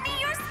power, lend me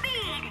your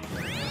speed!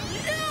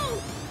 No!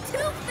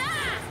 Too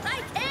fast! I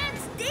can't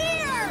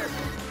steer!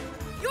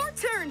 Your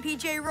turn,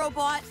 PJ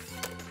Robot.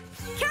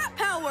 Cat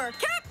power,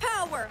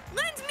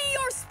 lend me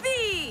your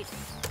speed.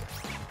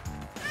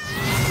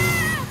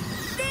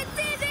 This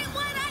isn't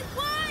what I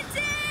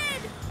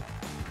wanted!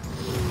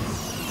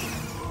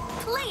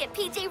 Play it,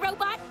 PJ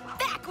Robot,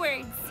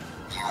 backwards!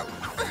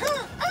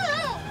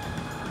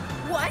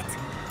 What?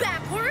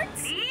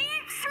 Backwards?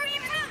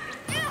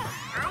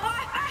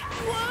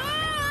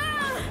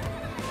 Whoa!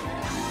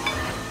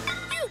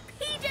 You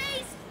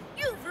PJs!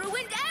 You've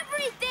ruined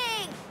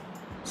everything!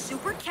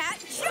 Super Cat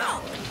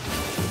jump.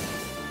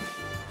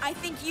 I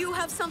think you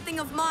have something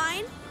of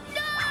mine.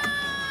 No!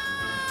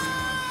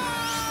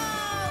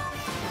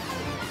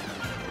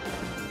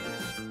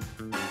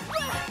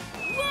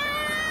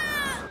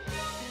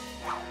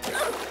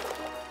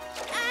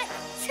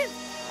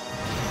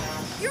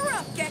 You're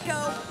up,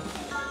 Gekko.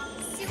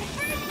 Super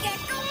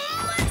Gekko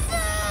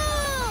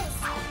muscles!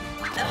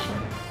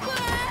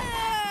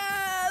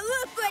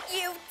 Look what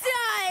you've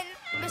done!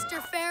 Mr.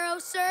 Pharaoh,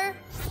 sir.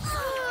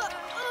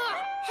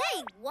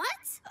 Hey,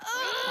 what?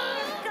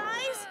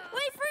 Guys,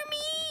 wait for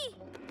me!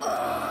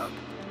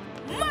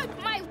 Mark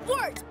my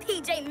words,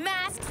 PJ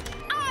Masks!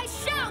 I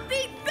shall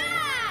be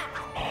back!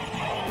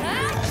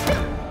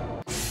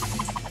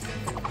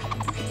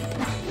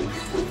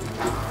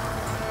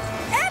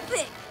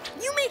 Epic!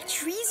 You make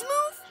trees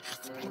move?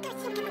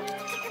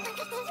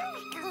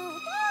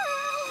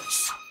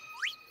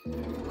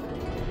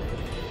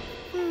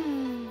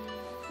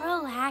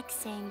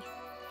 Relaxing.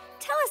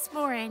 Tell us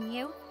more,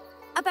 Enyu.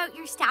 About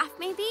your staff,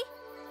 maybe?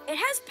 It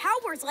has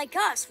powers like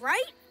us,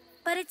 right?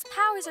 But its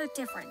powers are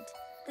different.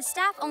 The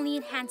staff only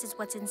enhances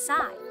what's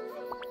inside.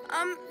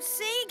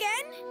 Say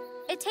again?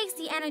 It takes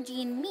the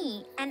energy in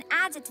me and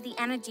adds it to the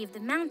energy of the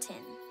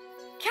mountain.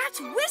 Cat's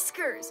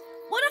whiskers!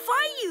 What if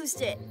I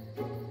used it?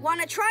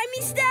 Wanna try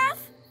me,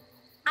 staff?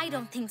 I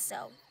don't think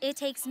so. It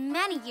takes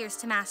many years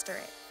to master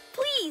it.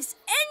 Please,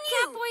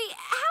 Enyu! Catboy,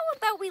 how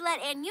about we let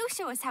Enyu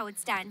show us how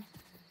it's done?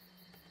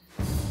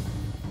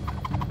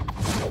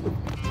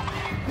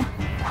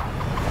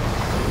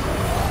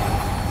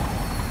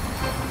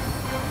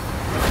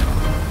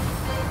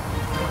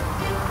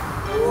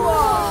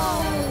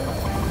 Whoa!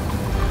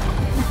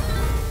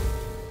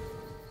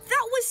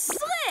 That was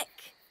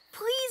slick!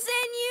 Please,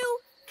 Enyu,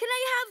 can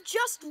I have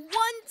just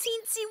one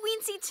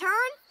teensy-weensy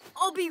turn?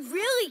 I'll be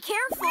really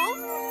careful.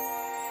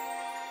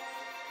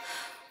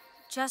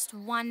 Just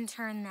one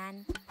turn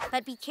then.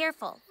 But be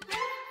careful.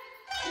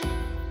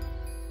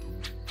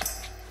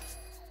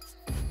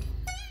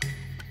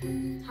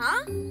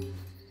 Huh?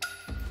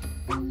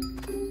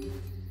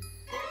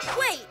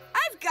 Wait,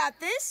 I've got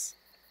this.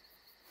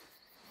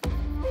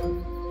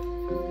 Woohoo!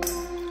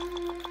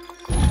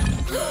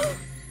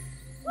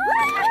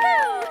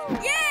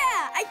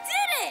 Yeah, I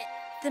did it!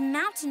 The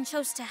mountain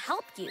chose to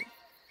help you.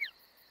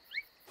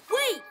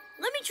 Wait,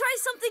 let me try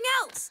something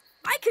else.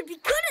 I could be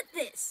good at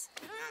this.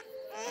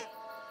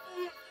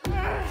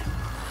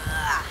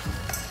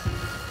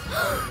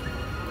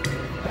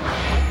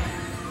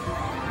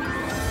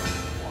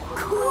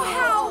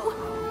 Wow!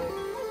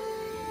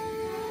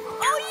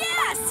 Oh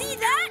yeah, see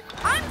that?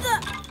 I'm the...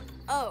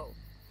 Oh.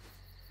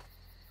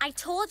 I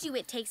told you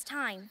it takes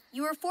time.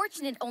 You were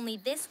fortunate only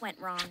this went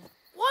wrong.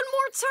 One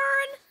more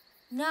turn?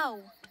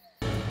 No.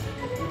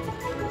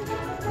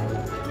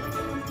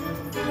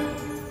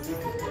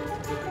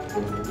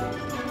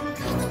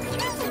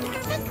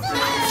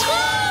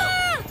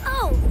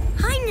 Oh,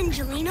 hi,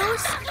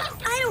 Ninjalinos.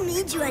 I don't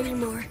need you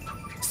anymore.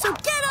 So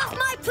get off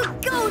my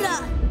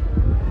pagoda!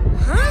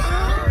 Huh?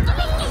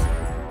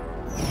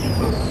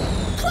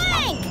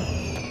 Plank!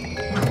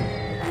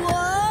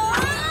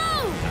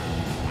 Whoa!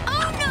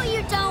 Oh, no,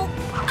 you don't.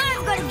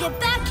 I'm gonna get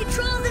back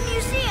control of the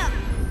museum.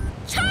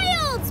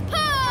 Child's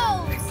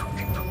pose!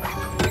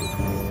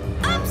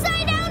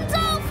 Upside down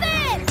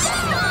dolphin!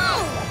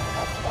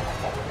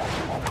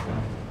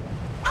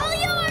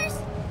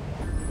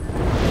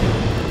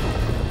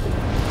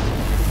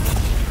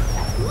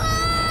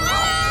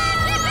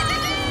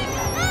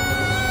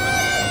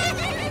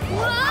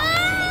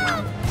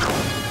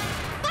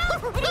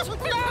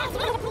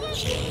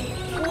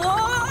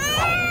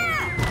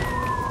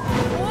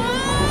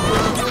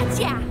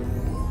 Gotcha!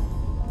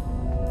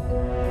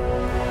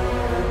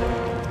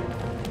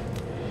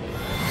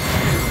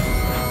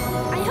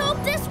 I hope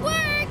this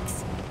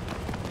works!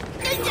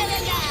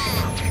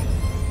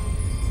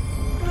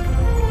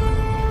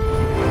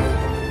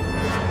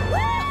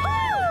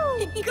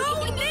 Woohoo! Go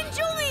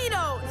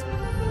Ninjalinos!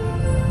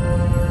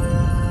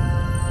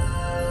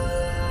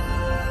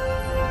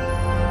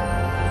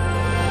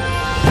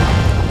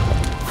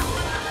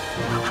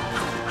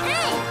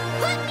 Hey,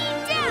 put me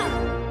down!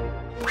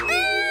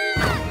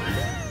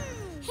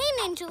 Hey,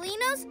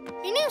 Ninjalinos,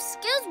 your new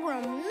skills were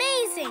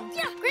amazing.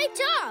 Yeah, great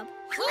job.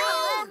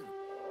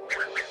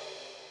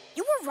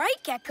 You were right,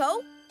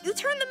 Gekko. You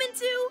turned them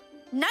into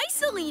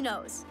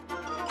nice-alinos.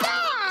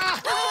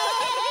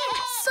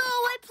 So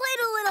I played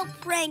a little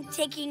prank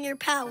taking your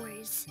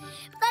powers.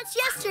 But that's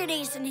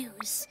yesterday's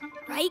news.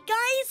 Right,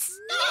 guys?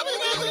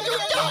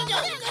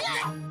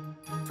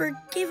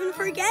 Forgive and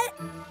forget?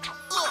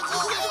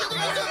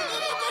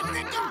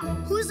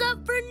 Who's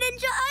up for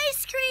ninja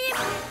ice cream?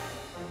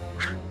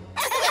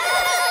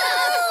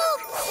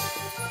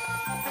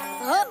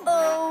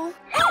 Uh-oh.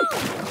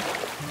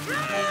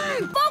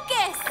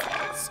 Focus!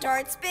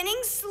 Start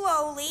spinning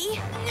slowly.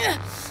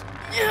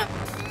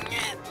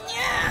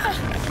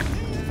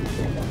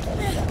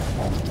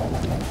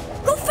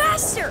 Go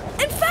faster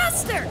and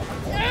faster!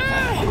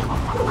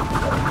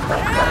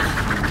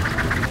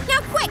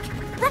 Now quick,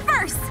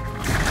 reverse.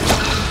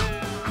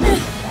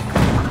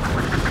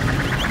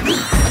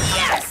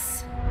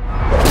 Yes!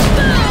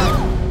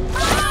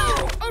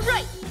 All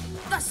right,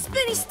 the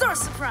spinny star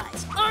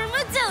surprise,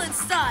 armadillo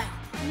style,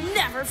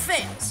 never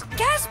fails.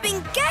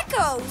 Gasping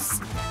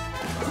geckos!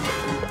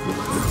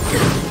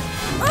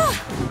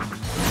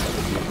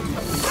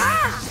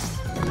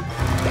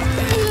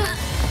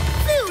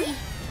 Louie,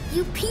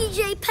 you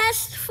PJ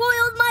pests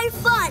foiled my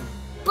fun.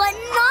 But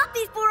not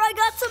before I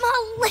got some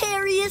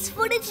hilarious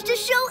footage to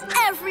show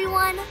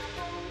everyone.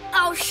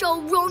 I'll show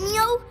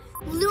Romeo,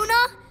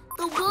 Luna,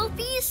 the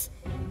Wolfies.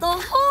 The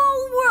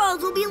whole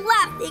world will be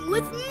laughing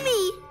with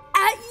me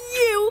at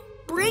you.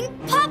 Bring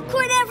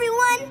popcorn,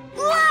 everyone.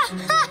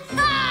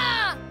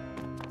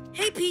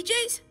 Hey,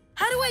 PJs,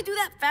 how do I do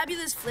that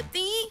fabulous flip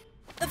thingy?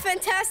 The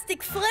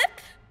fantastic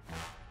flip?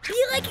 Be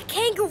like a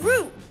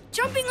kangaroo,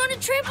 jumping on a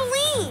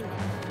trampoline.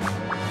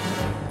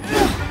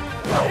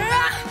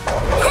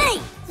 Hey,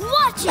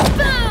 watch it.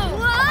 Boom.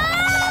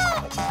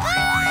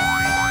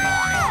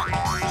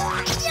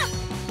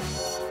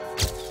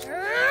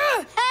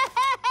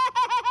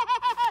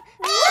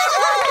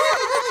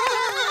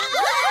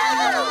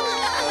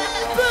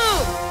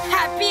 Boom!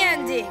 Happy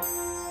ending.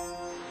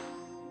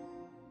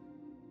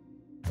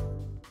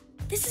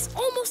 This is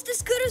almost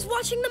as good as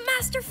watching the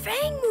Master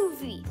Fang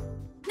movie.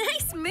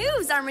 Nice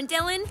moves,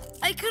 Armadillon.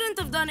 I couldn't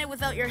have done it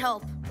without your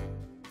help.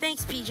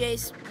 Thanks,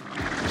 PJs.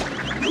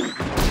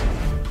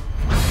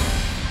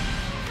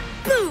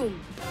 Boom!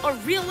 A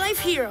real-life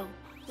hero.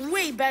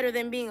 Way better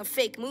than being a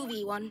fake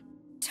movie one.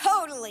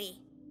 Totally.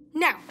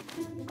 Now,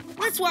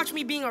 let's watch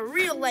me being a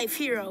real-life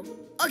hero.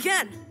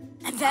 Again.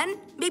 And then,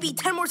 maybe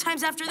 10 more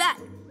times after that.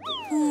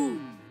 Ooh.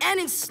 And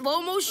in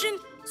slow motion,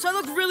 so I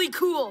look really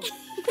cool.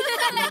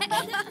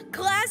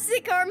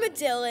 Classic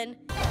Armadillon.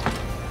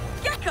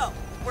 Gekko,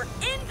 we're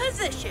in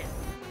position.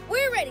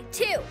 We're ready,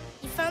 too.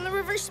 You found the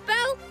reverse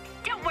spell?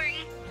 Don't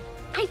worry.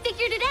 I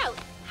figured it out.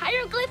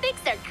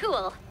 Hieroglyphics are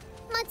cool.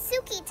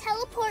 Matsuki,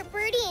 teleport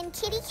Birdie and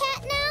Kitty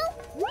Cat now?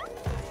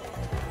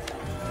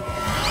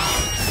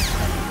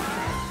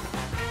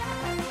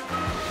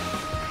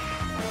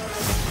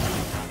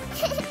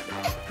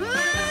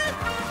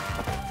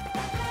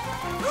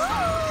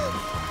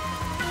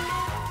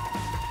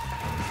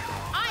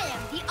 I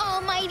am the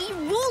almighty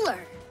ruler.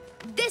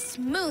 This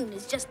moon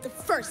is just the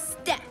first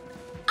step.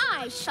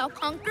 I shall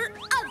conquer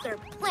other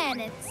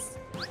planets.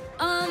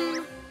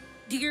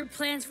 Do your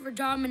plans for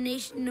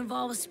domination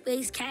involve a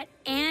space cat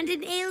and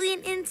an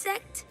alien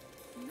insect?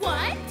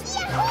 What?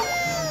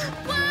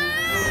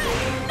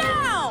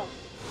 Now!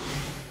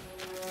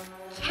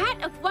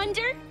 Cat of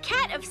wonder,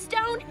 cat of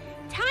stone,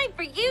 time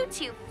for you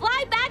to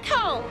fly back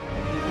home.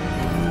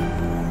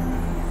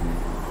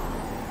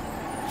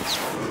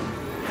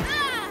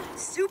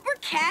 Super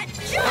Cat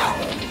jump!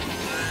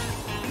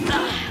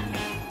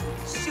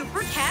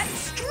 Super Cat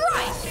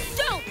strike!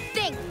 Don't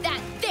think that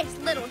this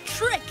little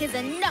trick is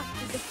enough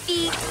to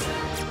defeat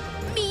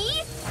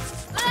me.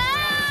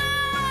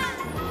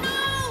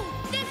 No!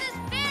 This is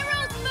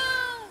Pharaoh's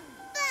moon!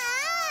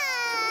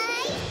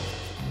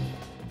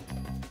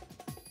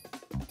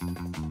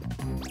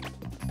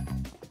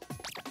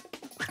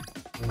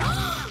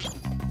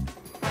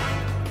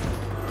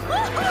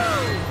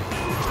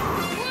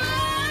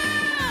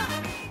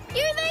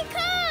 Here they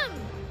come!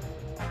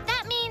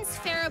 That means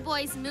Pharaoh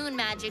Boy's moon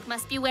magic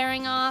must be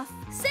wearing off.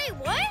 Say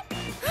what?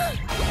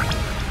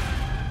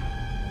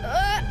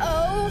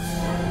 Uh-oh.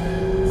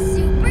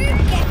 Super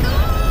Gekko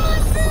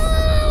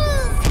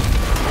muscles!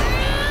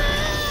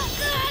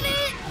 Got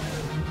it!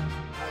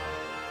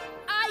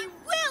 I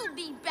will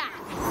be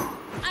back!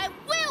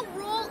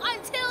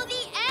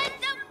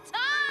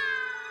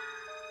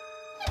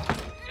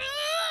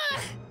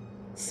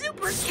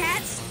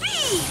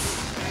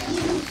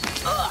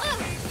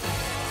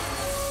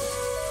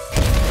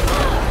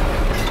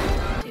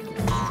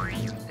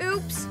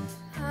 Oops.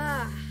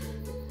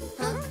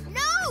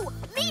 No!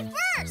 Me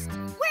first!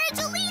 We're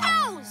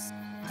Angelinos!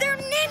 They're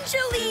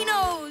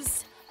Ninjalinos!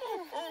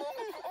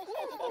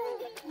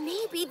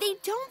 Maybe they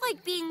don't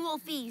like being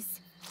wolfies.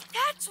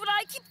 That's what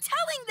I keep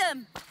telling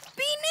them!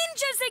 Be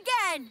ninjas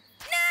again!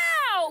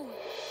 Now!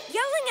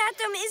 Yelling at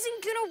them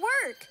isn't gonna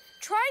work.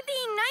 Try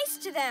being nice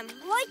to them,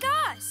 like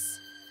us.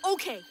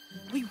 Okay,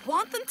 we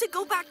want them to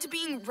go back to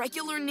being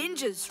regular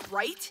ninjas,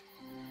 right?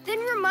 Then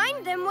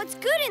remind them what's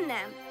good in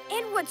them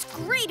and what's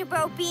great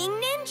about being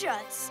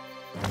ninjas.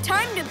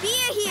 Time to be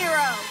a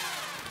hero.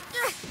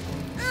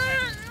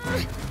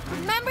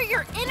 Remember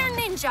your inner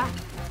ninja.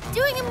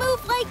 Doing a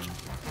move like,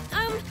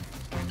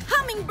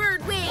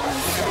 hummingbird wings.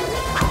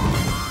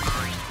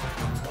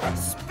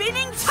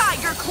 Spinning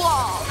tiger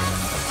claw!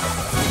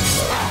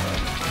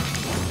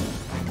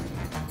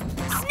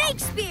 Snake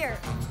spear.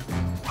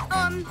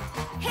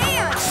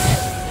 Hand.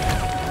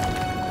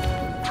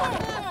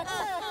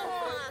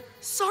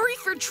 Sorry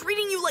for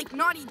treating you like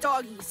naughty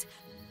doggies.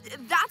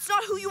 That's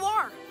not who you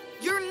are.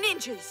 You're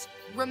ninjas,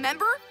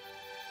 remember?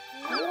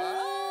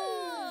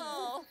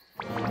 Oh.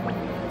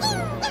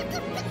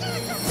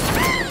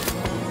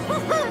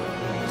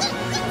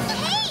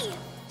 Hey!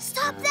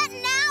 Stop that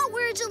now,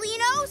 we're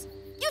Angelinos!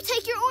 You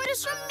take your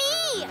orders from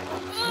me!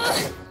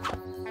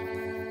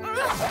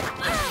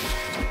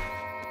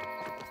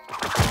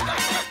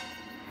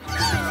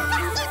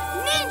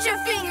 Ninja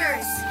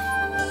fingers.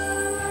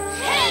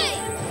 Hey!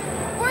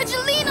 We're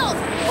Angelinos!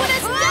 Put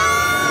us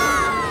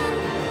down!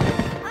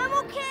 I'm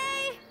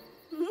okay.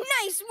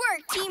 Nice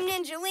work, Team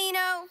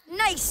Ninjalino.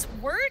 Nice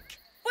work.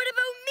 What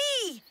about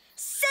me?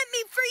 Set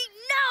me free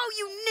now,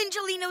 you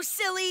Ninjalino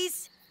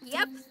sillies!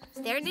 Yep,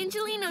 they're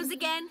Ninjalinos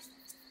again.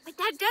 But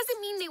that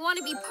doesn't mean they want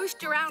to be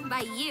pushed around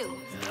by you.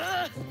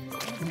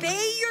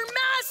 Obey your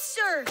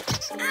master!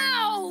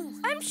 Ow!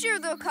 I'm sure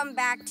they'll come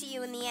back to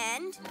you in the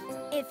end,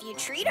 if you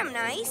treat them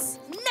nice.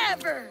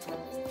 Never!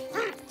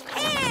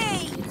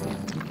 Hey!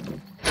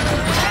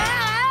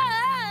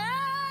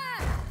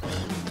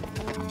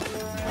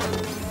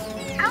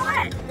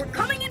 Owlette, we're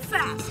coming in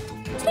fast.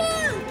 2!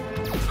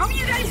 How are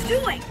you guys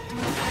doing?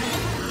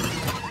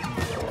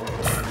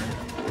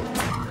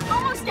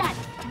 Almost done.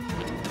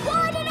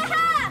 1.5!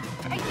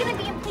 Are you gonna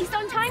be in place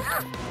on time?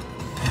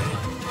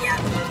 Yeah,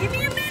 give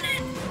me a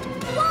minute.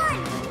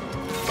 1!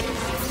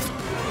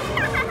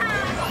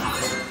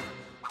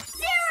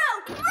 0!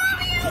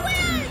 Romeo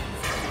wins!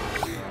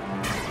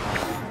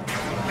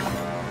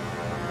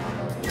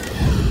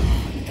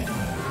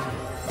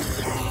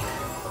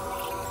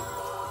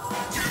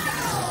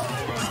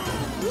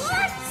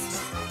 What?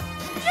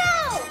 No!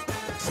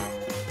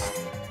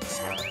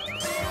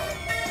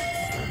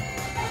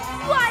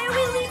 Why are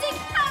we losing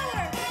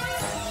power?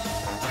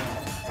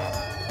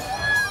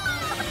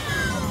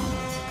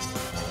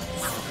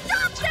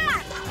 Stop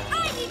that! I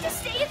need to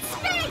stay in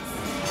space!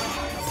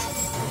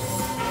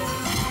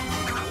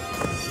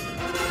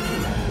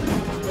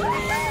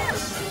 Woohoo!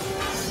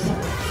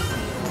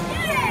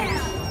 Yeah!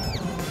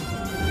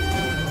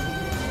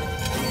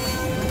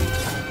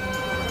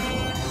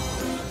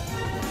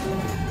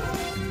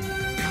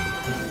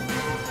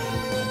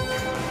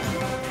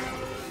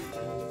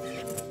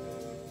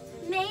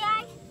 May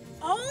I?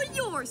 All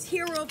yours,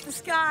 hero of the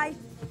sky.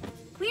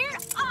 We're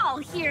all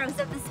heroes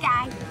of the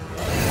sky.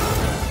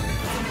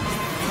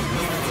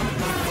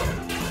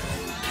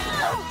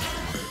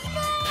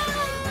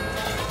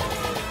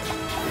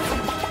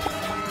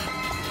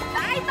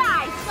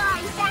 Bye-bye,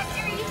 Flying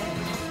Factory.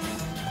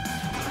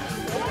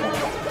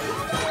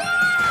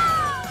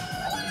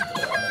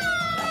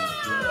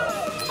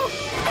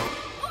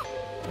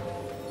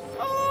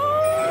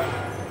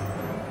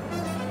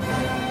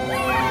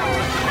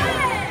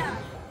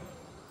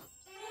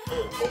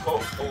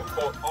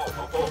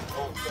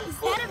 Is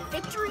that a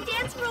victory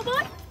dance,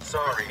 robot?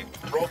 Sorry,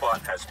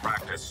 Robot has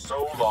practiced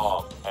so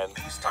long, and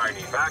these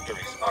tiny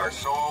factories are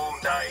so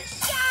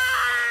nice.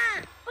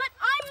 Yeah! But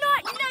I'm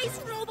not nice,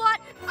 Robot.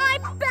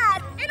 I'm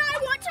bad, and I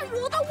want to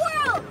rule the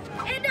world.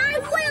 And I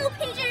will,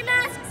 PJ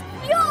Masks.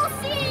 You'll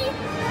see.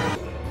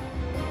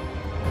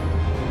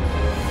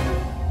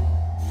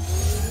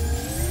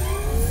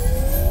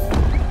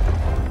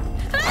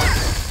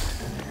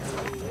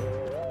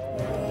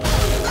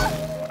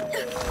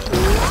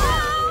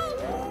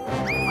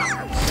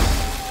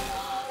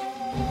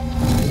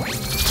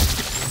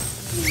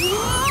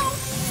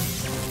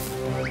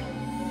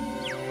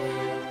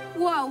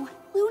 Whoa,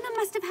 Luna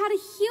must have had a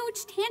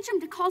huge tantrum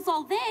to cause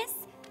all this.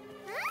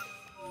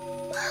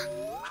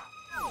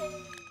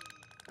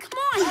 Come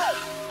on!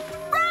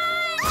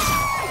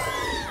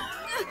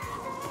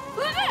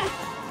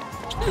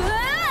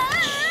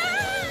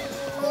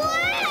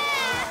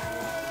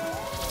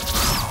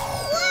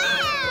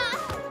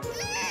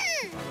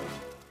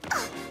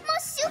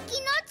 Masuki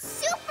not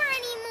super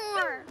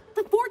anymore.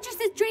 The fortress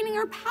is draining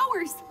our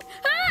powers.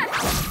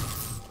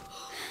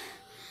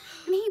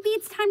 Maybe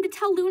it's time to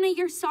tell Luna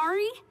you're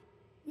sorry?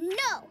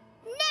 No,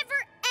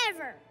 never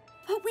ever.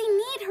 But we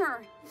need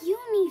her. You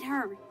need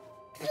her.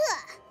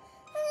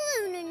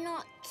 Luna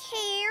not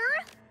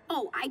care?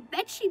 Oh, I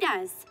bet she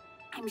does.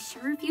 I'm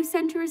sure if you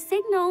sent her a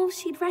signal,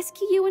 she'd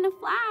rescue you in a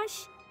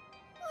flash.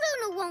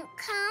 Luna won't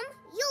come.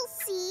 You'll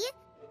see.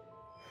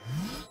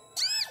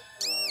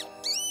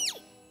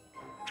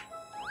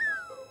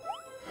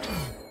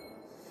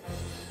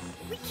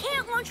 We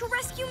can't launch a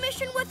rescue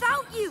mission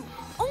without you.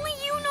 Only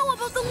you know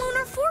about the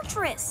Lunar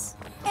Fortress.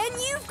 And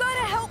you've got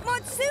to help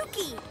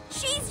Matsuki.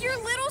 She's your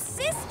little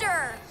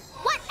sister.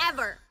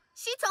 Whatever.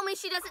 She told me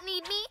she doesn't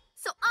need me,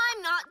 so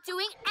I'm not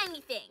doing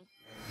anything.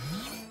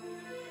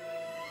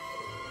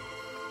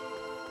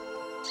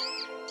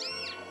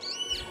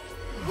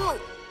 Whoa,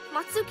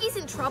 Matsuki's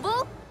in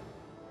trouble?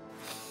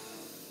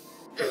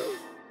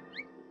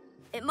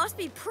 It must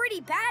be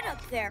pretty bad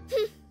up there.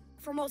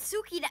 For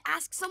Matsuki to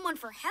ask someone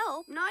for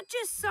help. Not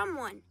just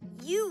someone.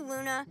 You,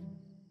 Luna.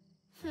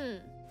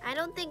 I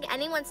don't think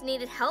anyone's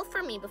needed help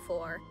from me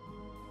before.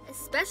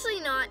 Especially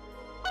not...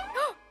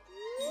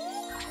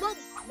 Well,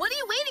 what are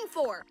you waiting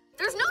for?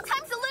 There's no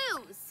time to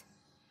lose!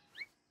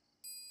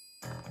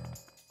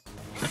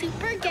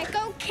 Super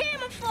Gekko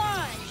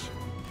camouflage!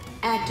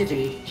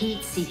 Activate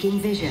heat-seeking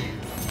vision.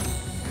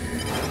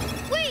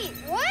 Wait,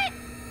 what?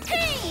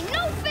 Hey,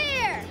 no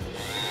fair!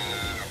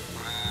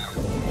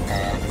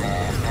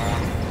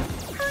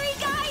 Hurry,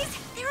 guys!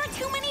 There are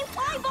too many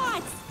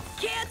flybots!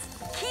 Can't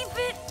keep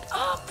it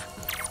up!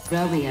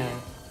 Romeo,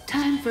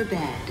 time for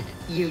bed.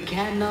 You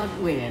cannot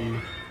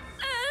win.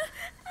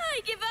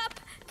 I give up.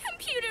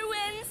 Computer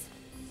wins.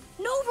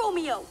 No,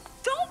 Romeo.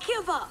 Don't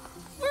give up.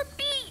 We're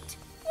beat.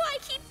 Why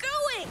keep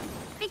going?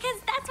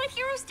 Because that's what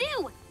heroes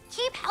do.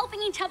 Keep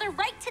helping each other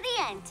right to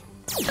the end.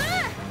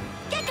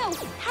 Gekko,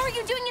 how are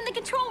you doing in the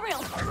control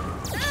room?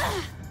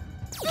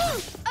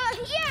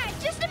 Yeah,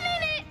 just a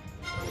minute!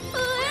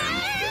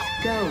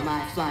 Go,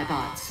 my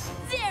flybots.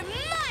 They're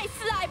my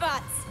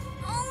flybots.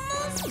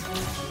 Almost.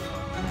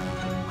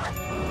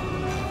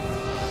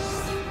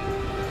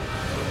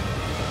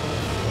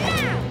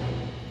 Now!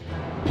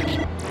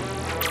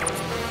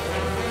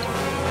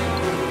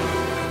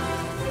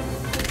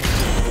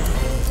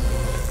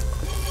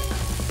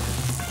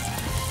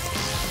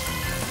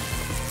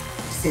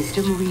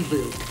 System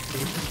reboot.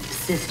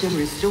 System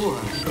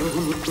restore.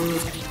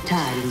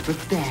 Time for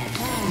bed.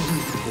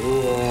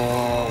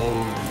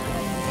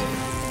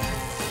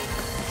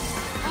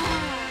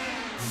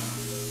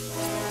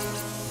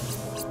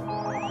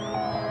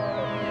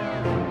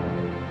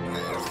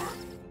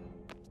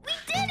 We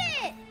did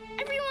it!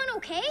 Everyone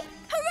okay?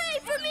 Hooray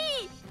for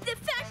me! The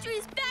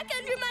factory's back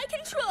under my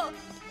control.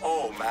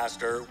 Oh,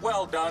 Master,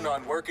 well done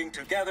on working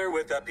together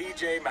with the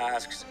PJ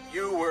Masks.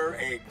 You were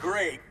a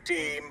great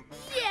team.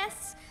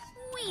 Yes,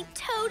 we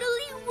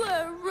totally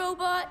were,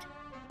 Robot.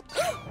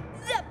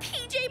 The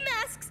PJ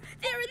Masks!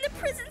 They're in the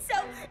prison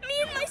cell.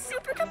 Me and my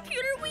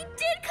supercomputer, we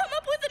did come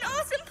up with an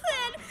awesome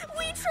plan.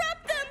 We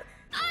trapped them.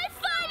 I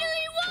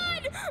finally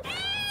won!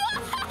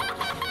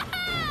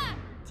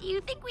 Do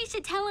you think we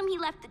should tell him he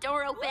left the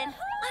door open?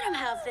 Let him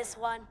have this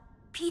one.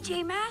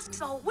 PJ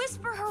Masks all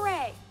whisper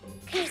hooray.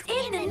 'Cause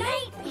in the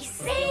night, we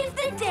save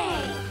the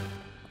day.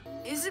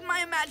 Is it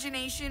my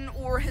imagination,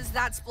 or has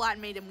that splat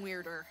made him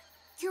weirder?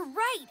 You're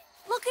right.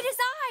 Look at his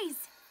eyes.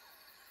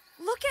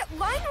 Look at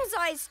Lionel's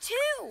eyes,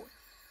 too.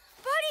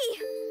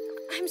 Buddy,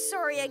 I'm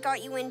sorry I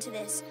got you into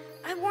this.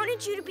 I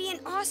wanted you to be an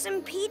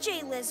awesome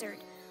PJ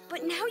lizard,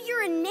 but now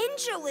you're a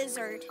ninja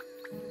lizard.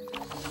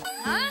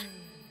 Huh?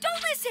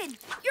 Don't listen!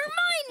 You're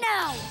mine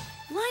now!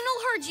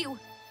 Lionel heard you.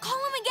 Call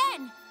him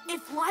again.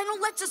 If Lionel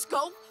lets us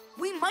go,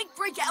 we might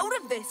break out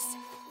of this.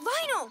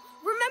 Lionel,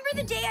 remember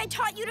the day I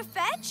taught you to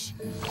fetch?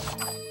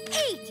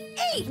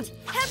 8,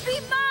 happy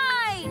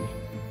mine!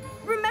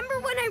 Remember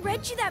when I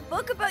read you that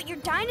book about your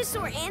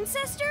dinosaur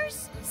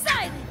ancestors?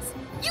 Silence!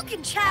 You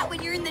can chat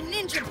when you're in the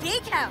Ninja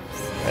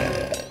Bakehouse.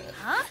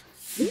 Huh?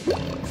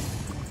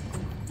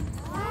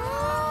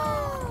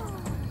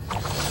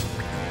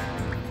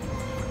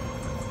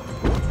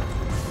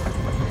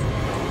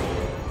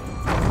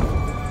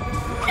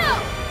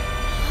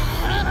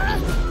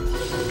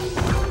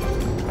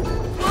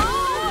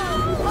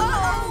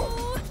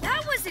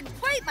 That wasn't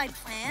quite my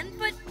plan,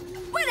 but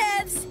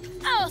whatevs.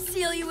 I'll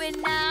seal you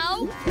in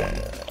now.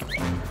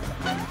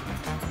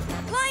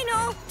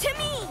 Lionel, to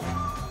me.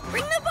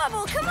 Bring the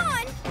bubble, come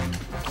on.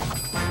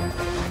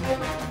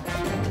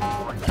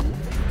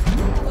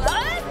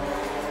 What?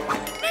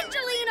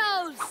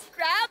 Ninjalinos,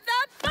 grab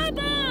that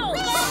bubble.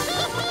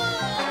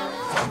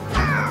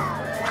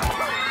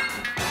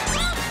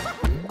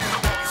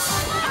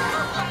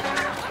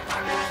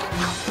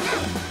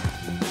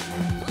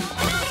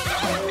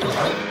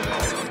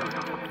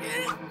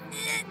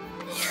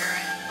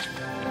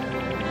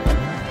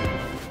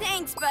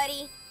 Thanks,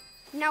 buddy.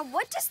 Now,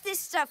 what does this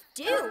stuff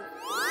do?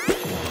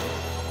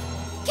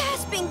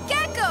 Gasping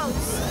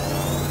geckos!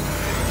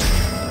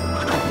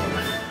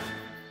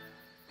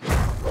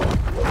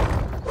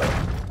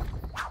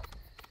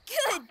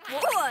 Good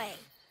boy!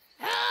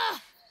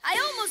 I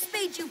almost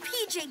made you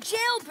PJ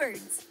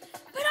jailbirds,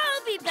 but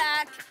I'll be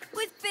back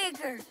with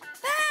bigger,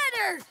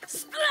 Splatter!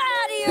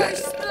 Splatty or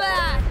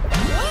splat!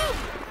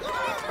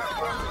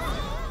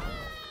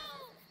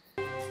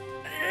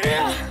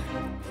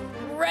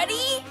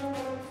 Ready?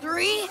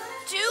 3,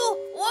 2,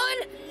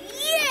 1,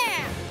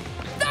 yeah!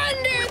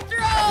 Thunder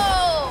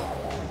throw!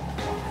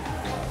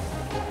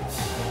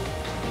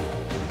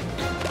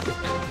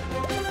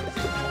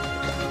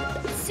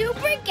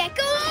 Super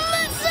Gekko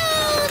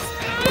muscles!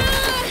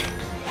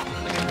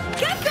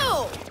 Gekko!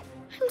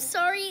 I'm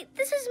sorry,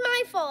 this is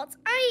my fault.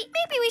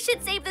 Maybe we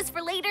should save this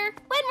for later,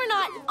 when we're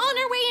not on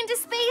our way into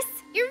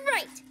space. You're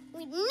right.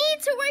 We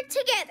need to work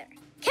together.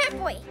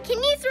 Catboy,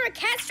 can you throw a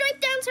cat stripe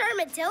down to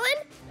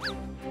Armadillon?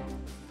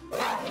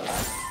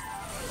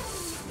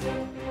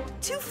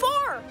 Too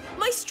far!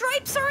 My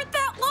stripes aren't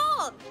that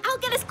long! I'll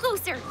get us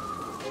closer.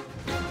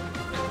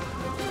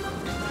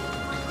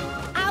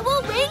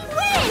 Owl wing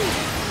wing!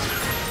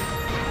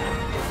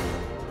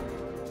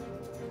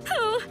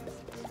 Oh.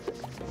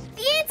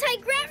 The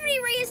anti-gravity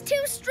ray is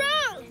too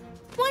strong.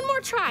 One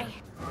more try.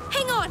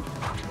 Hang on.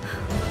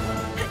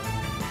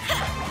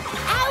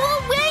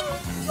 Owl wing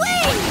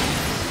wing!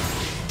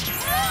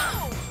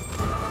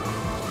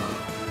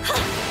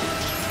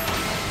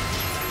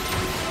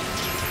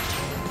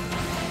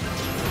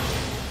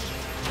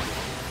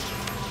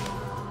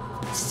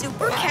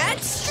 Super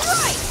Cat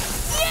Strike!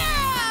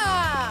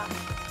 Yeah!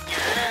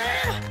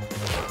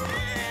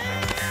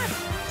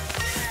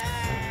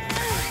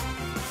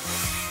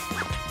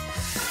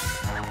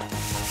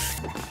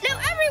 Now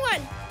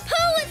everyone,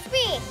 pull with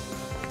me!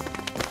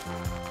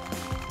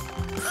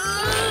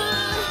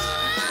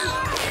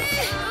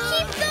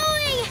 Keep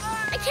going!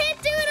 I can't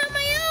do it on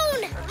my own!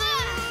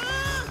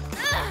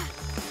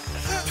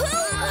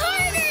 Pull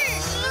harder!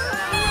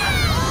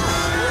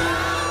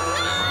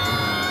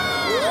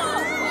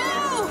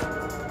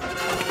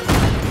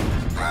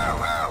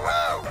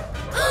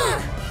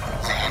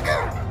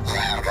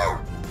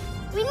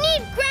 We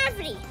need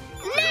gravity!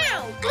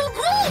 Now!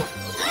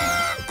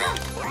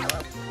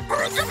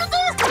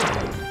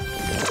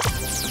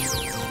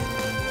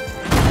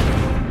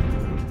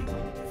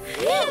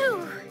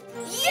 Phew!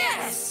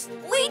 Yes!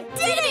 We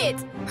did it!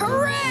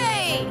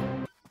 Hooray!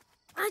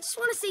 I just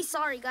want to say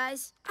sorry,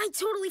 guys. I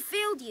totally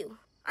failed you.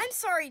 I'm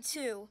sorry,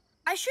 too.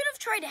 I should have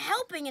tried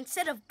helping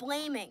instead of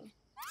blaming.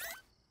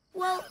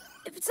 Well,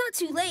 if it's not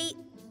too late,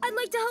 I'd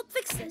like to help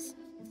fix this.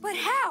 But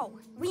how?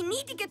 We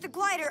need to get the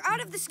glider out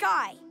of the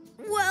sky.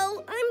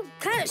 Well, I'm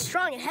kind of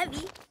strong and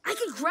heavy. I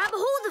could grab a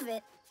hold of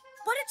it.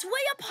 But it's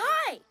way up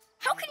high.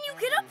 How can you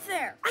get up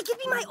there? I could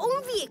be my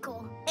own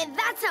vehicle. And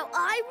that's how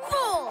I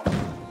roll.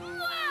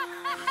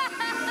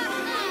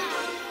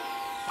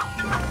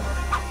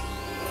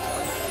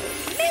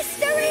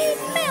 Mystery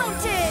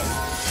Mountain!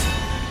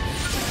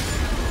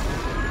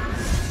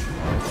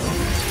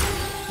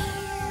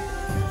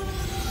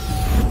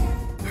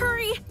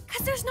 Hurry,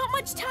 because there's not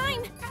much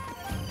time.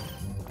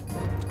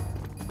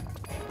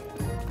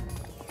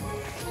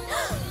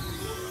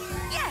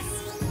 Yes!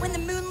 When the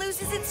moon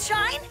loses its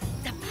shine,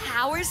 the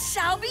powers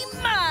shall be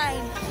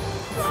mine!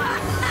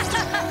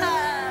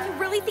 You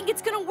really think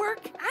it's gonna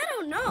work? I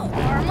don't know.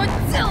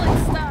 Armadillo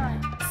style!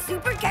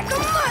 Super Gekko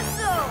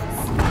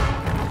muscles!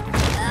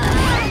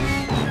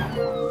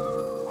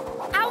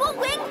 Owl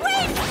wing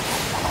wing!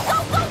 Go,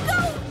 go, go!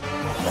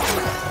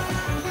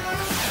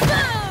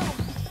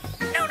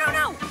 Boom! No, no,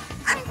 no!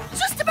 I'm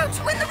just about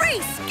to win the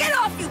race! Get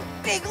off, you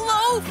big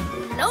loaf!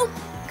 Nope,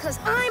 because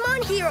I'm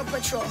on Hero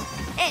Patrol.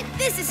 And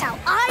this is how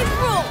I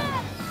roll.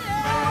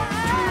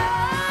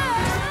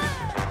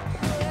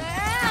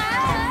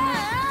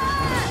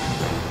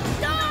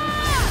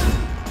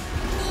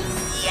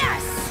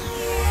 Yes!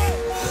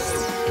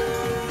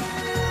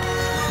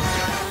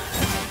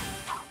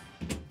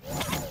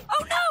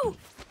 Oh, no!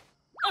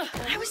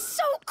 I was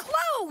so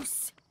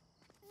close!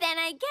 Then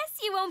I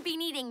guess you won't be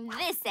needing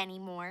this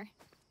anymore.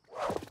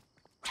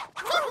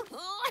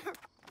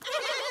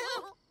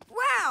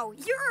 Wow,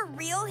 you're a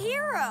real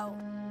hero.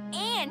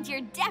 And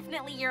you're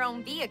definitely your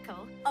own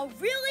vehicle. A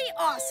really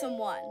awesome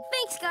one.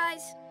 Thanks,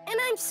 guys. And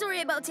I'm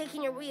sorry about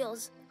taking your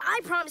wheels.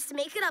 I promise to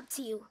make it up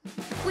to you.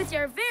 With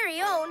your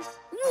very own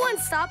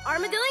one-stop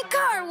Armadillo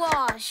car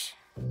wash.